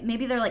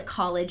they're like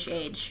college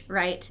age,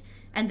 right?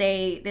 And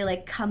they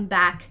like come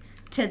back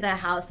to the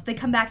house. They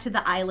come back to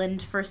the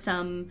island for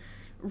some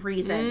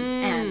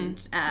reason,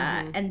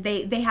 and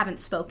they haven't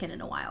spoken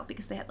in a while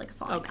because they had like a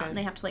falling out, and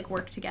they have to like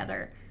work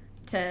together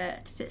to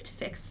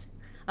fix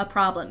a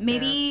problem.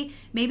 Maybe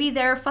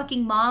their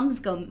mom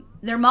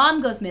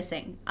goes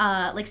missing.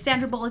 Like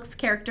Sandra Bullock's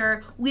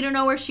character, we don't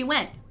know where she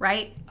went,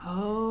 right?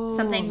 Oh,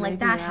 something like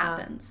that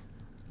happens.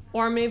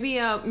 Or maybe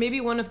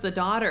one of the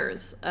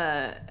daughters,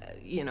 maybe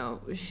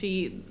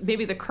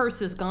the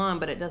curse is gone,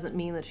 but it doesn't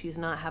mean that she's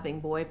not having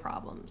boy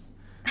problems.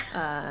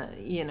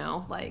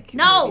 Like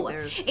no,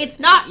 it's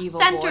not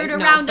centered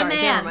around a man.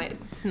 Never mind.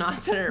 It's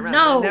not centered around.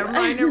 No,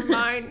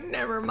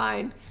 never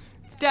mind.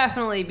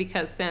 Definitely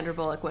because Sandra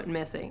Bullock went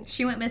missing.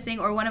 She went missing,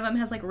 or one of them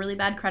has like really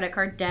bad credit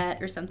card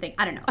debt or something.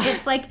 I don't know.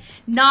 It's like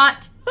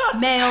not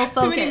male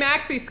focused.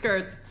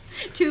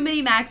 Too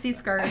many maxi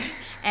skirts.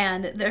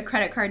 And the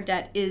credit card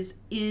debt is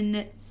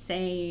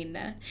insane.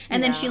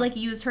 And then she like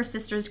used her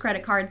sister's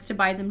credit cards to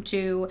buy them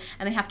too,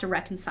 and they have to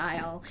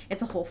reconcile.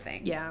 It's a whole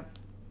thing. Yeah.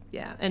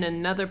 And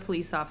another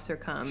police officer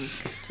comes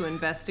to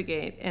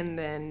investigate, and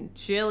then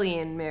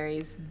Jillian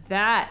marries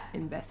that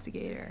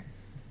investigator.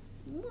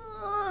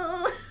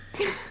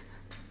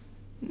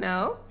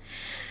 No?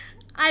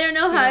 I don't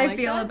know how I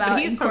feel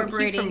about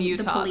incorporating from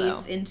Utah, the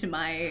police into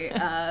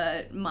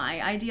my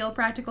my ideal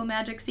Practical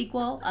Magic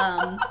sequel.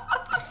 I'm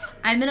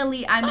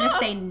gonna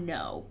say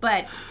no.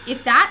 But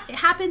if that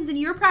happens in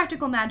your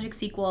Practical Magic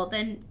sequel,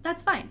 then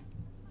that's fine.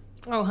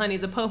 Oh, honey,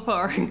 the Popo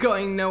are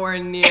going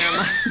nowhere near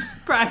my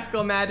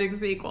Practical Magic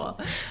sequel.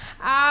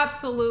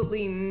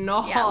 Absolutely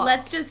not. Yeah,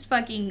 let's just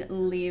fucking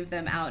leave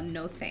them out.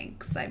 No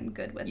thanks. I'm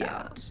good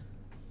without.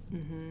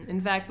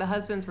 In fact, the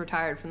husband's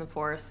retired from the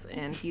force,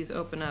 and he's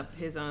opened up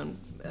his own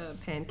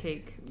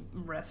pancake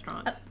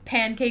restaurant.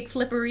 Pancake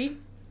flippery.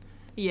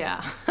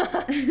 Yeah.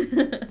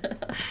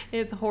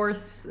 It's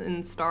horse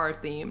and star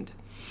themed.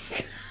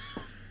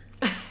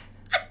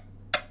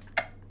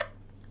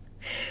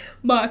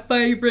 My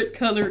favorite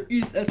color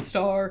is a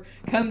star.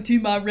 Come to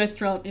my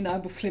restaurant and I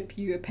will flip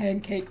you a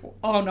pancake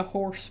on a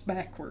horse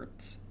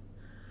backwards.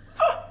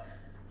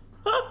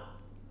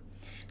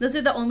 Those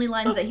are the only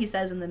lines that he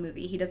says in the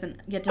movie. He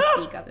doesn't get to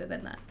speak other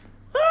than that.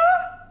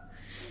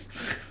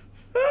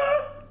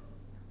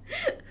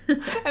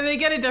 And they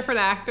get a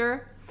different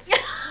actor.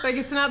 Like,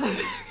 it's not the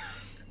same.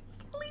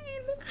 Why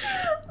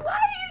are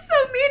you so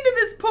mean to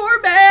this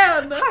poor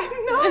man?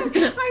 I'm not.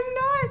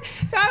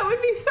 That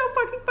would be so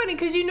fucking funny,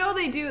 because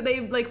they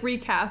like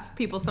recast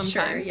people sometimes.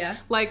 Sure, yeah.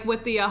 Like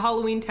with the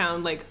Halloween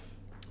Town, like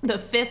the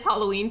 5th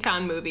Halloween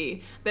Town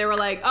movie, they were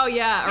like, oh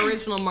yeah,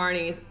 original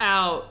Marnie's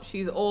out.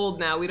 She's old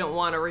now. We don't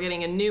want her. We're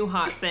getting a new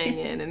hot thing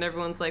in. And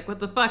everyone's like, what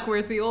the fuck?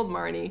 Where's the old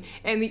Marnie?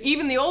 And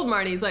even the old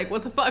Marnie's like,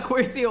 what the fuck?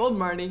 Where's the old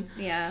Marnie?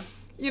 Yeah.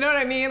 You know what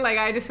I mean? Like,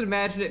 I just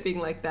imagine it being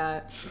like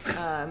that.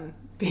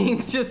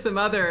 Being just some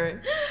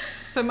other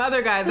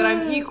guy that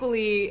I'm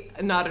equally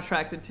not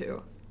attracted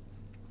to.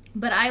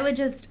 But I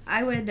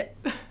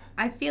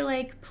feel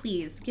like,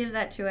 please, give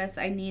that to us.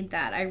 I need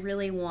that. I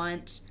really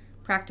want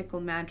Practical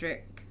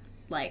Magic,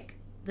 like,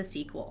 the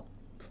sequel.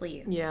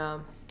 Please. Yeah.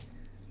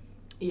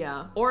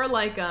 Yeah. Or,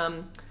 like,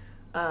 a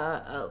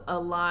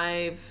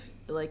live,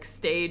 like,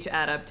 stage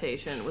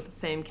adaptation with the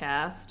same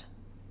cast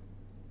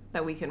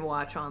that we can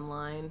watch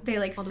online. They,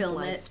 like,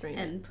 film it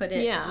and put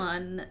it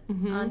on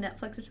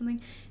Netflix or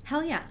something.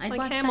 Hell yeah. I'd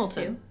watch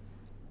Hamilton. That, too.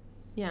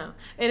 Yeah.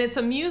 And it's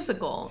a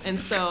musical. And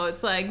so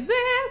it's like,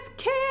 this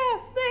kiss.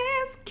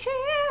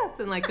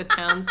 And, like, the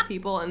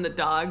townspeople and the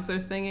dogs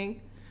are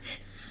singing.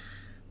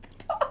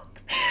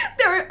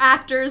 There are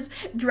actors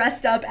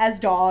dressed up as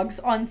dogs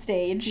on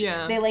stage.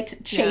 Yeah. They,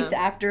 like, chase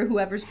after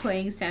whoever's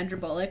playing Sandra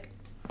Bullock.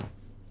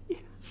 Yeah.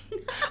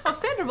 Oh,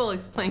 Sandra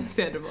Bullock's playing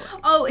Sandra Bullock.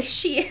 Oh,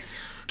 she is.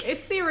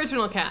 It's the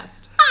original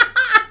cast.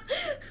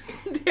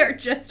 They're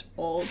just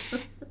old.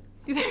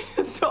 They're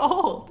just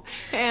old.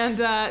 And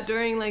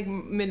during, like,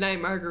 Midnight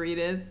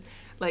Margaritas,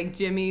 like,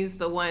 Jimmy's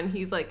the one,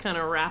 he's, like, kind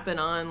of rapping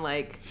on,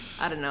 like,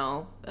 I don't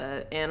know,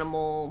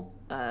 animal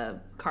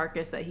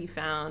carcass that he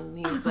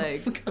found. He's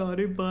like, got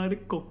it by the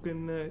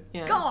coconut.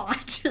 Yeah. God.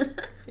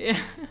 Yeah.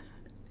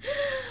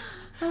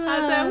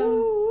 I said,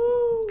 woo.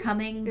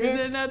 Coming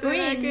this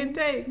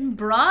spring,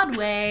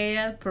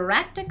 Broadway,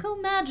 Practical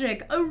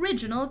Magic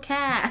original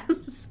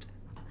cast.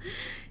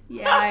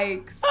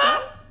 Yikes.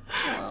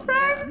 Oh,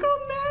 Practical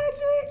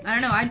Magic. I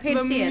don't know. I'd pay to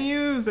see it. The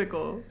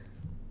musical.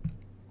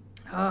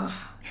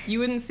 You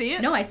wouldn't see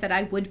it? No, I said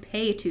I would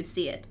pay to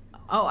see it.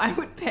 Oh, I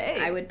would pay.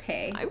 I would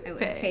pay. I would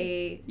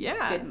pay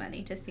good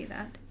money to see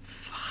that.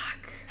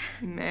 Fuck.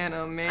 Man,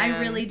 oh man. I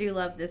really do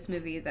love this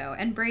movie, though.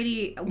 And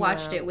Brady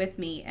watched it with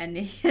me, and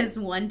his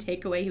one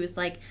takeaway, he was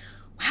like,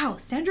 wow,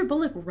 Sandra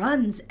Bullock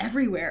runs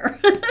everywhere.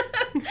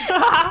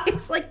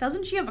 He's like,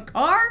 doesn't she have a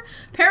car?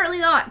 Apparently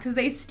not, because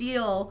they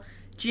steal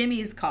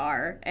Jimmy's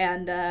car,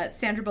 and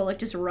Sandra Bullock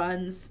just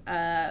runs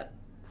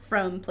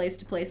from place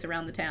to place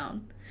around the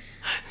town.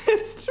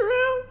 It's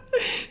true.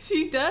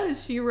 She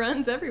does. She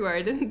runs everywhere.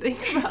 I didn't think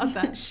about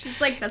that.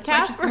 She's like, that's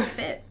why she's so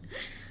fit.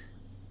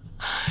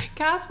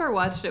 Casper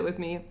watched it with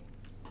me,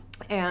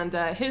 and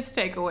his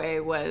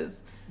takeaway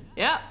was,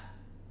 yeah,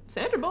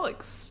 Sandra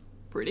Bullock's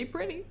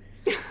pretty.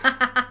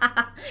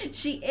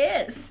 She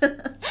is.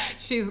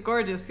 She's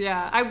gorgeous,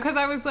 yeah. Because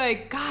I was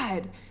like,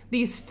 God,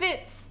 these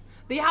fits,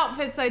 the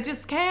outfits, I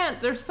just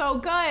can't. They're so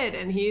good.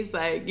 And he's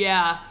like,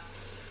 yeah,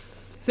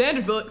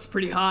 Sandra Bullock's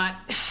pretty hot.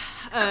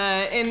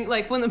 And,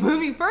 like, when the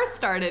movie first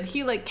started,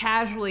 he, like,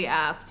 casually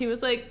asked. He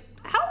was like,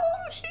 how old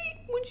was she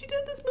when she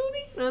did this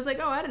movie? And I was like,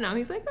 oh, I don't know.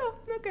 He's like, oh,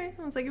 okay.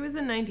 I was like, it was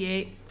in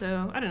 98,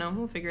 so I don't know.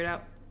 We'll figure it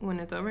out when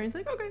it's over. He's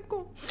like, okay,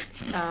 cool.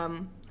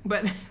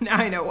 But now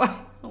I know why.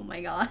 Oh, my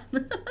God.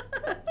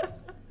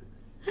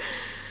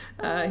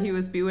 He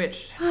was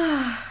bewitched.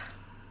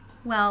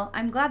 Well,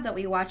 I'm glad that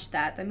we watched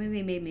that. The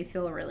movie made me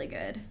feel really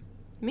good.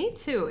 Me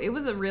too. It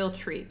was a real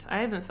treat.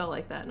 I haven't felt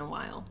like that in a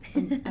while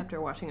after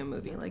watching a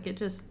movie. Like,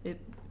 it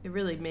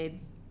really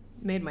made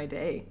my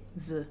day.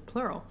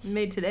 Plural.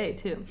 Made today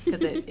too,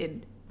 because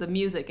the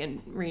music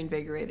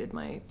reinvigorated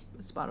my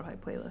Spotify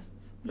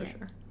playlists for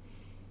sure.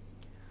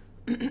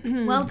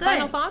 Well, good.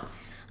 Final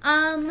thoughts?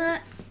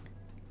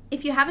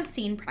 If you haven't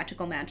seen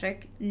Practical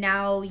Magic,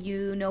 now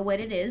you know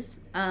what it is.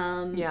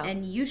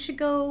 And you should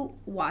go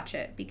watch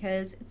it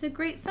because it's a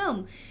great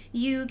film.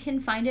 You can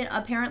find it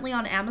apparently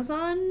on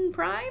Amazon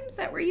Prime. Is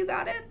that where you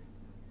got it?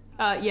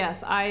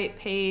 Yes, I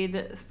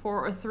paid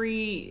for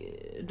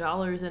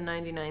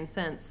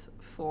 $3.99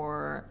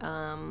 for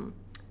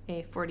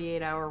a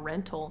 48-hour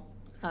rental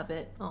of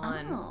it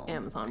on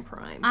Amazon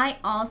Prime. I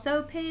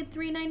also paid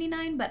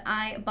 $3.99, but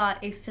I bought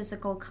a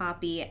physical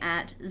copy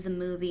at the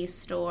movie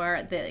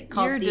store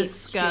called You're The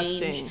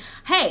disgusting. Exchange.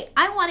 Hey,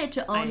 I wanted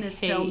to own this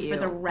film for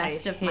the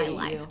rest of my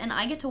life, and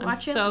I get to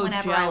watch it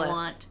whenever I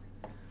want.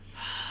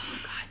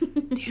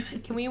 Damn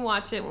it. Can we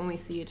watch it when we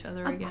see each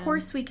other again? Of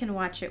course we can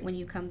watch it when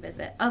you come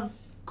visit. Of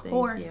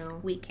course you.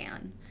 we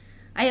can.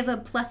 I have a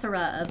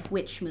plethora of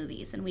witch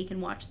movies, and we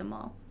can watch them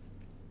all.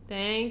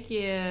 Thank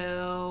you.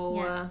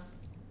 Yes.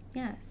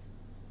 Yes.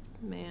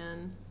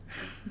 Man.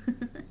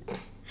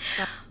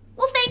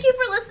 Well, thank you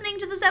for listening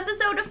to this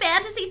episode of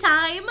Fantasy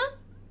Time.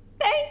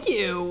 Thank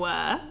you.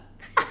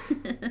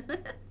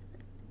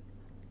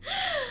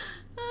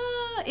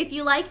 If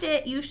you liked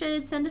it, you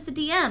should send us a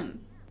DM.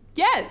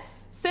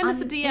 Yes. Send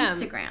us a DM.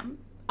 Instagram.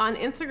 On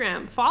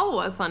Instagram. Follow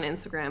us on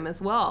Instagram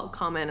as well.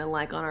 Comment and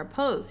like on our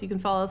posts. You can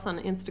follow us on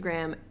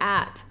Instagram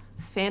at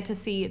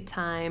Fantasy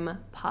Time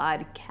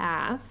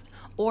Podcast,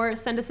 or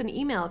send us an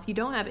email if you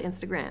don't have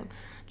Instagram.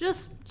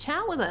 Just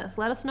chat with us.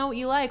 Let us know what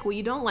you like, what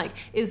you don't like.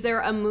 Is there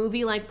a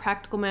movie like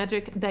Practical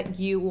Magic that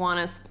you want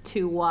us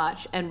to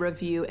watch and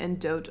review and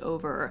dote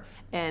over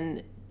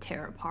and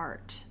tear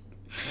apart?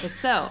 If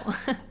so,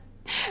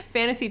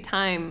 Fantasy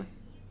Time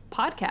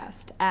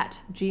Podcast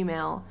at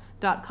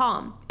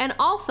gmail.com. And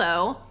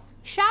also,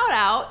 shout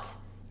out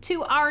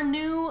to our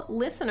new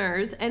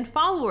listeners and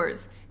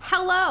followers.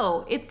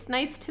 Hello, it's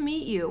nice to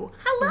meet you.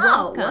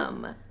 Hello.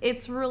 Welcome.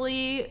 It's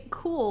really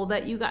cool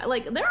that you guys,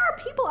 like, there are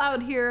people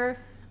out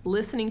here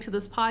listening to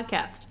this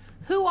podcast.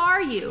 Who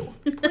are you?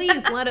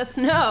 Please let us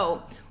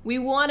know. We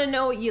want to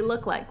know what you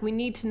look like. We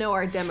need to know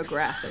our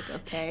demographic,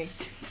 okay?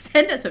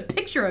 Send us a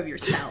picture of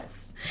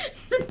yourself.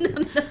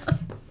 No.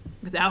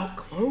 Without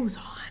clothes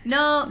on.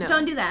 No,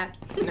 don't do that.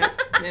 No.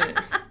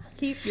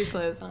 Keep your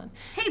clothes on.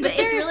 Hey, but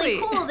it's really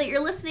cool that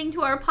you're listening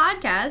to our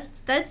podcast.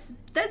 That's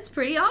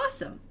pretty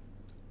awesome.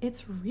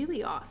 It's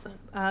really awesome.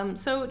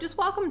 So just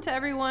welcome to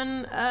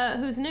everyone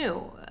who's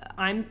new.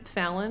 I'm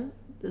Fallon.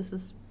 This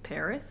is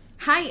Paris.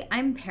 Hi,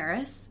 I'm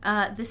Paris.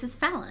 This is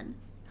Fallon.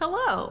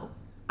 Hello,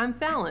 I'm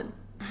Fallon.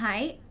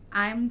 Hi,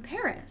 I'm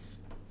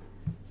Paris.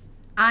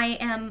 I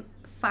am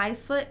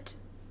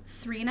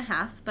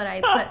 5'3.5", but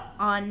I put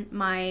on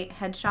my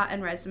headshot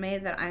and resume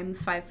that I'm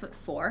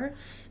 5'4",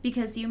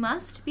 because you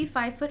must be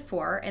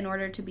 5'4" in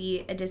order to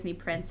be a Disney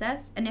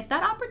princess. And if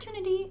that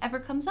opportunity ever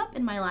comes up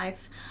in my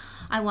life,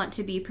 I want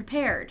to be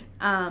prepared.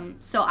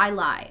 So I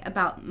lie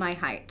about my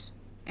height.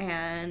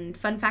 And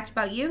fun fact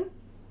about you?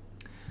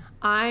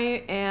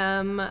 I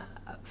am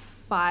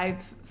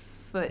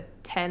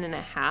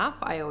 5'10.5".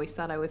 I always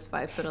thought I was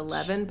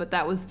 5'11", but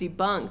that was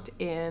debunked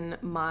in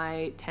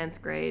my 10th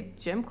grade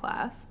gym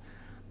class.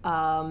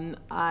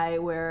 I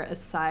wear a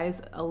size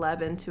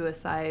 11 to a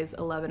size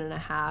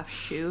 11.5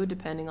 shoe,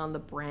 depending on the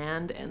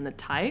brand and the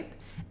type,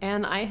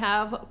 and I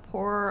have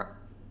poor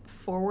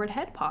forward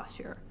head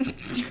posture.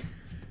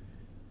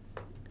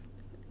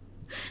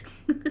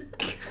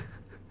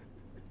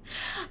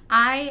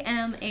 I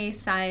am a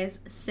size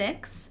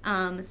 6,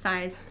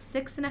 size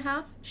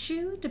 6.5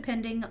 shoe,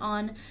 depending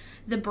on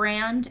the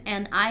brand,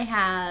 and I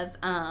have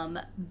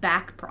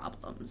back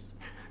problems.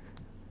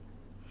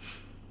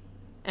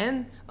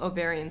 And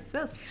ovarian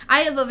cysts.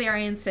 I have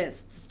ovarian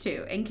cysts,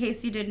 too. In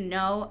case you didn't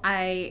know,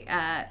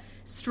 I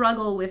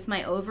struggle with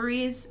my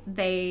ovaries.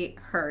 They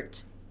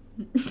hurt.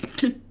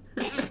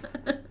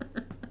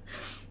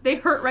 They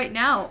hurt right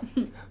now,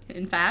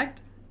 in fact.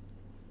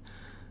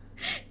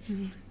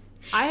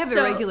 I have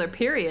irregular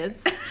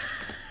periods.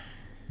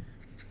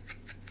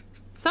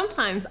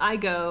 Sometimes I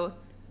go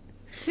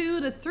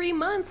 2 to 3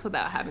 months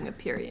without having a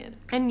period.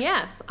 And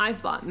yes,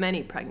 I've bought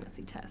many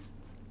pregnancy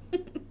tests.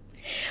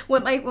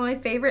 One of my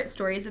favorite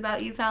stories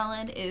about you,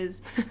 Fallon,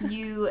 is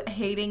you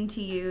hating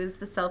to use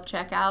the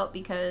self-checkout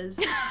because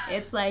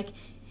it's like,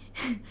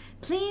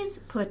 please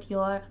put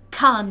your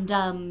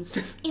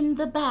condoms in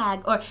the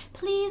bag, or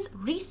please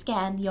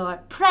rescan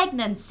your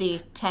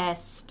pregnancy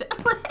test.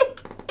 Like,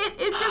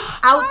 it just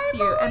outs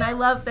you, and I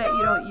love that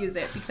you don't use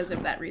it because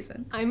of that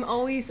reason. I'm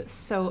always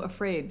so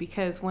afraid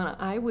because when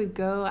I'd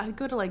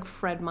go to like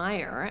Fred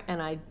Meyer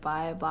and I'd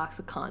buy a box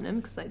of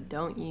condoms because I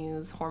don't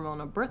use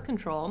hormonal birth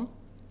control.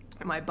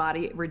 My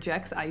body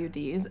rejects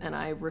IUDs, and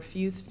I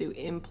refuse to do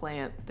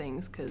implant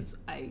things because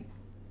I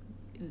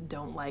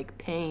don't like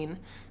pain.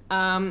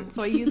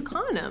 So I use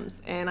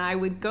condoms, and I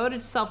would go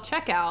to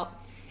self-checkout,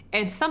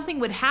 and something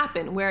would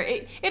happen where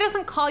it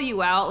doesn't call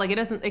you out, like it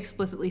doesn't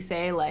explicitly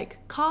say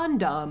like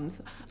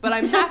condoms, but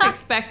I'm half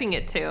expecting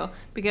it to,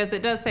 because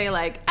it does say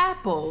like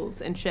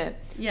apples and shit.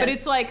 Yes. But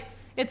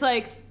it's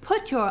like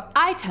put your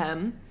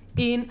item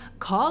in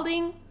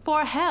calling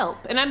for help,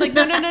 and I'm like,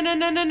 no,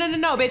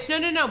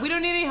 bitch, no, we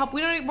don't need any help,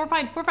 we're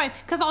fine,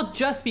 because I'll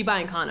just be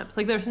buying condoms.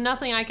 Like, there's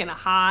nothing I can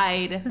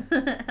hide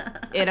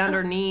it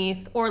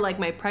underneath, or like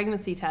my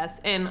pregnancy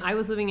test. And I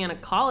was living in a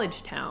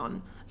college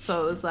town,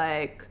 so it was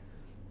like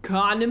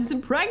condoms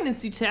and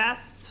pregnancy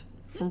tests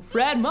from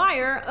Fred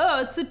Meyer.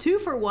 Oh, it's a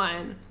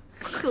 2-for-1.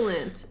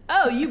 Excellent.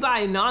 Oh, you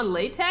buy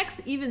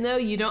non-latex even though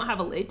you don't have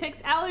a latex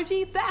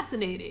allergy?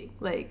 Fascinating.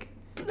 Like,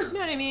 you know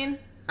what I mean?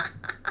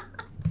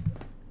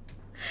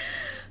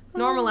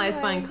 Normalize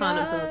buying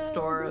condoms in the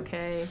store,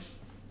 okay?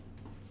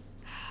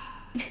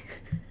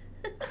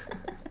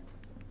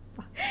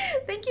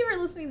 Thank you for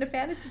listening to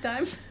Fantasy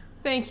Time.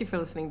 Thank you for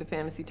listening to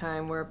Fantasy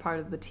Time. We're a part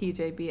of the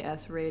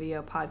TJBS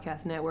Radio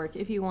Podcast Network.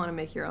 If you want to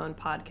make your own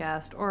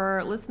podcast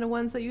or listen to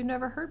ones that you've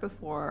never heard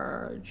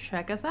before,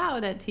 check us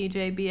out at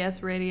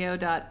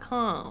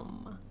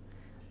tjbsradio.com.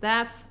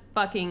 That's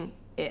fucking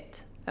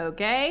it.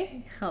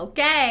 Okay?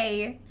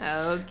 Okay.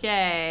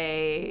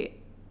 Okay.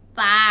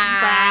 Bye.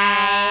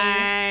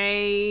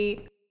 Bye.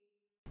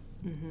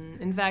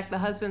 In fact, the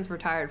husband's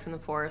retired from the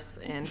force,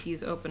 and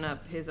he's opened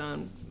up his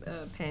own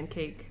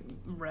pancake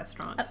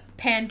restaurant.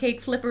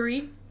 Pancake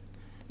flippery.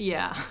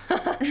 Yeah.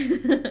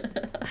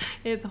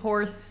 It's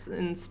horse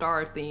and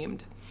star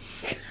themed.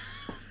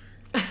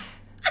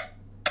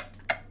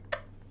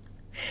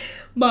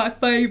 My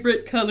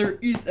favorite color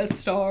is a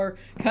star.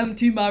 Come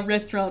to my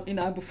restaurant and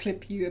I will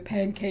flip you a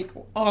pancake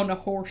on a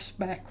horse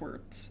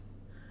backwards.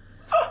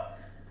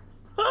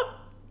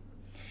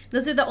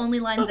 Those are the only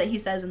lines that he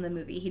says in the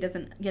movie. He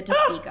doesn't get to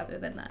speak other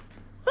than that.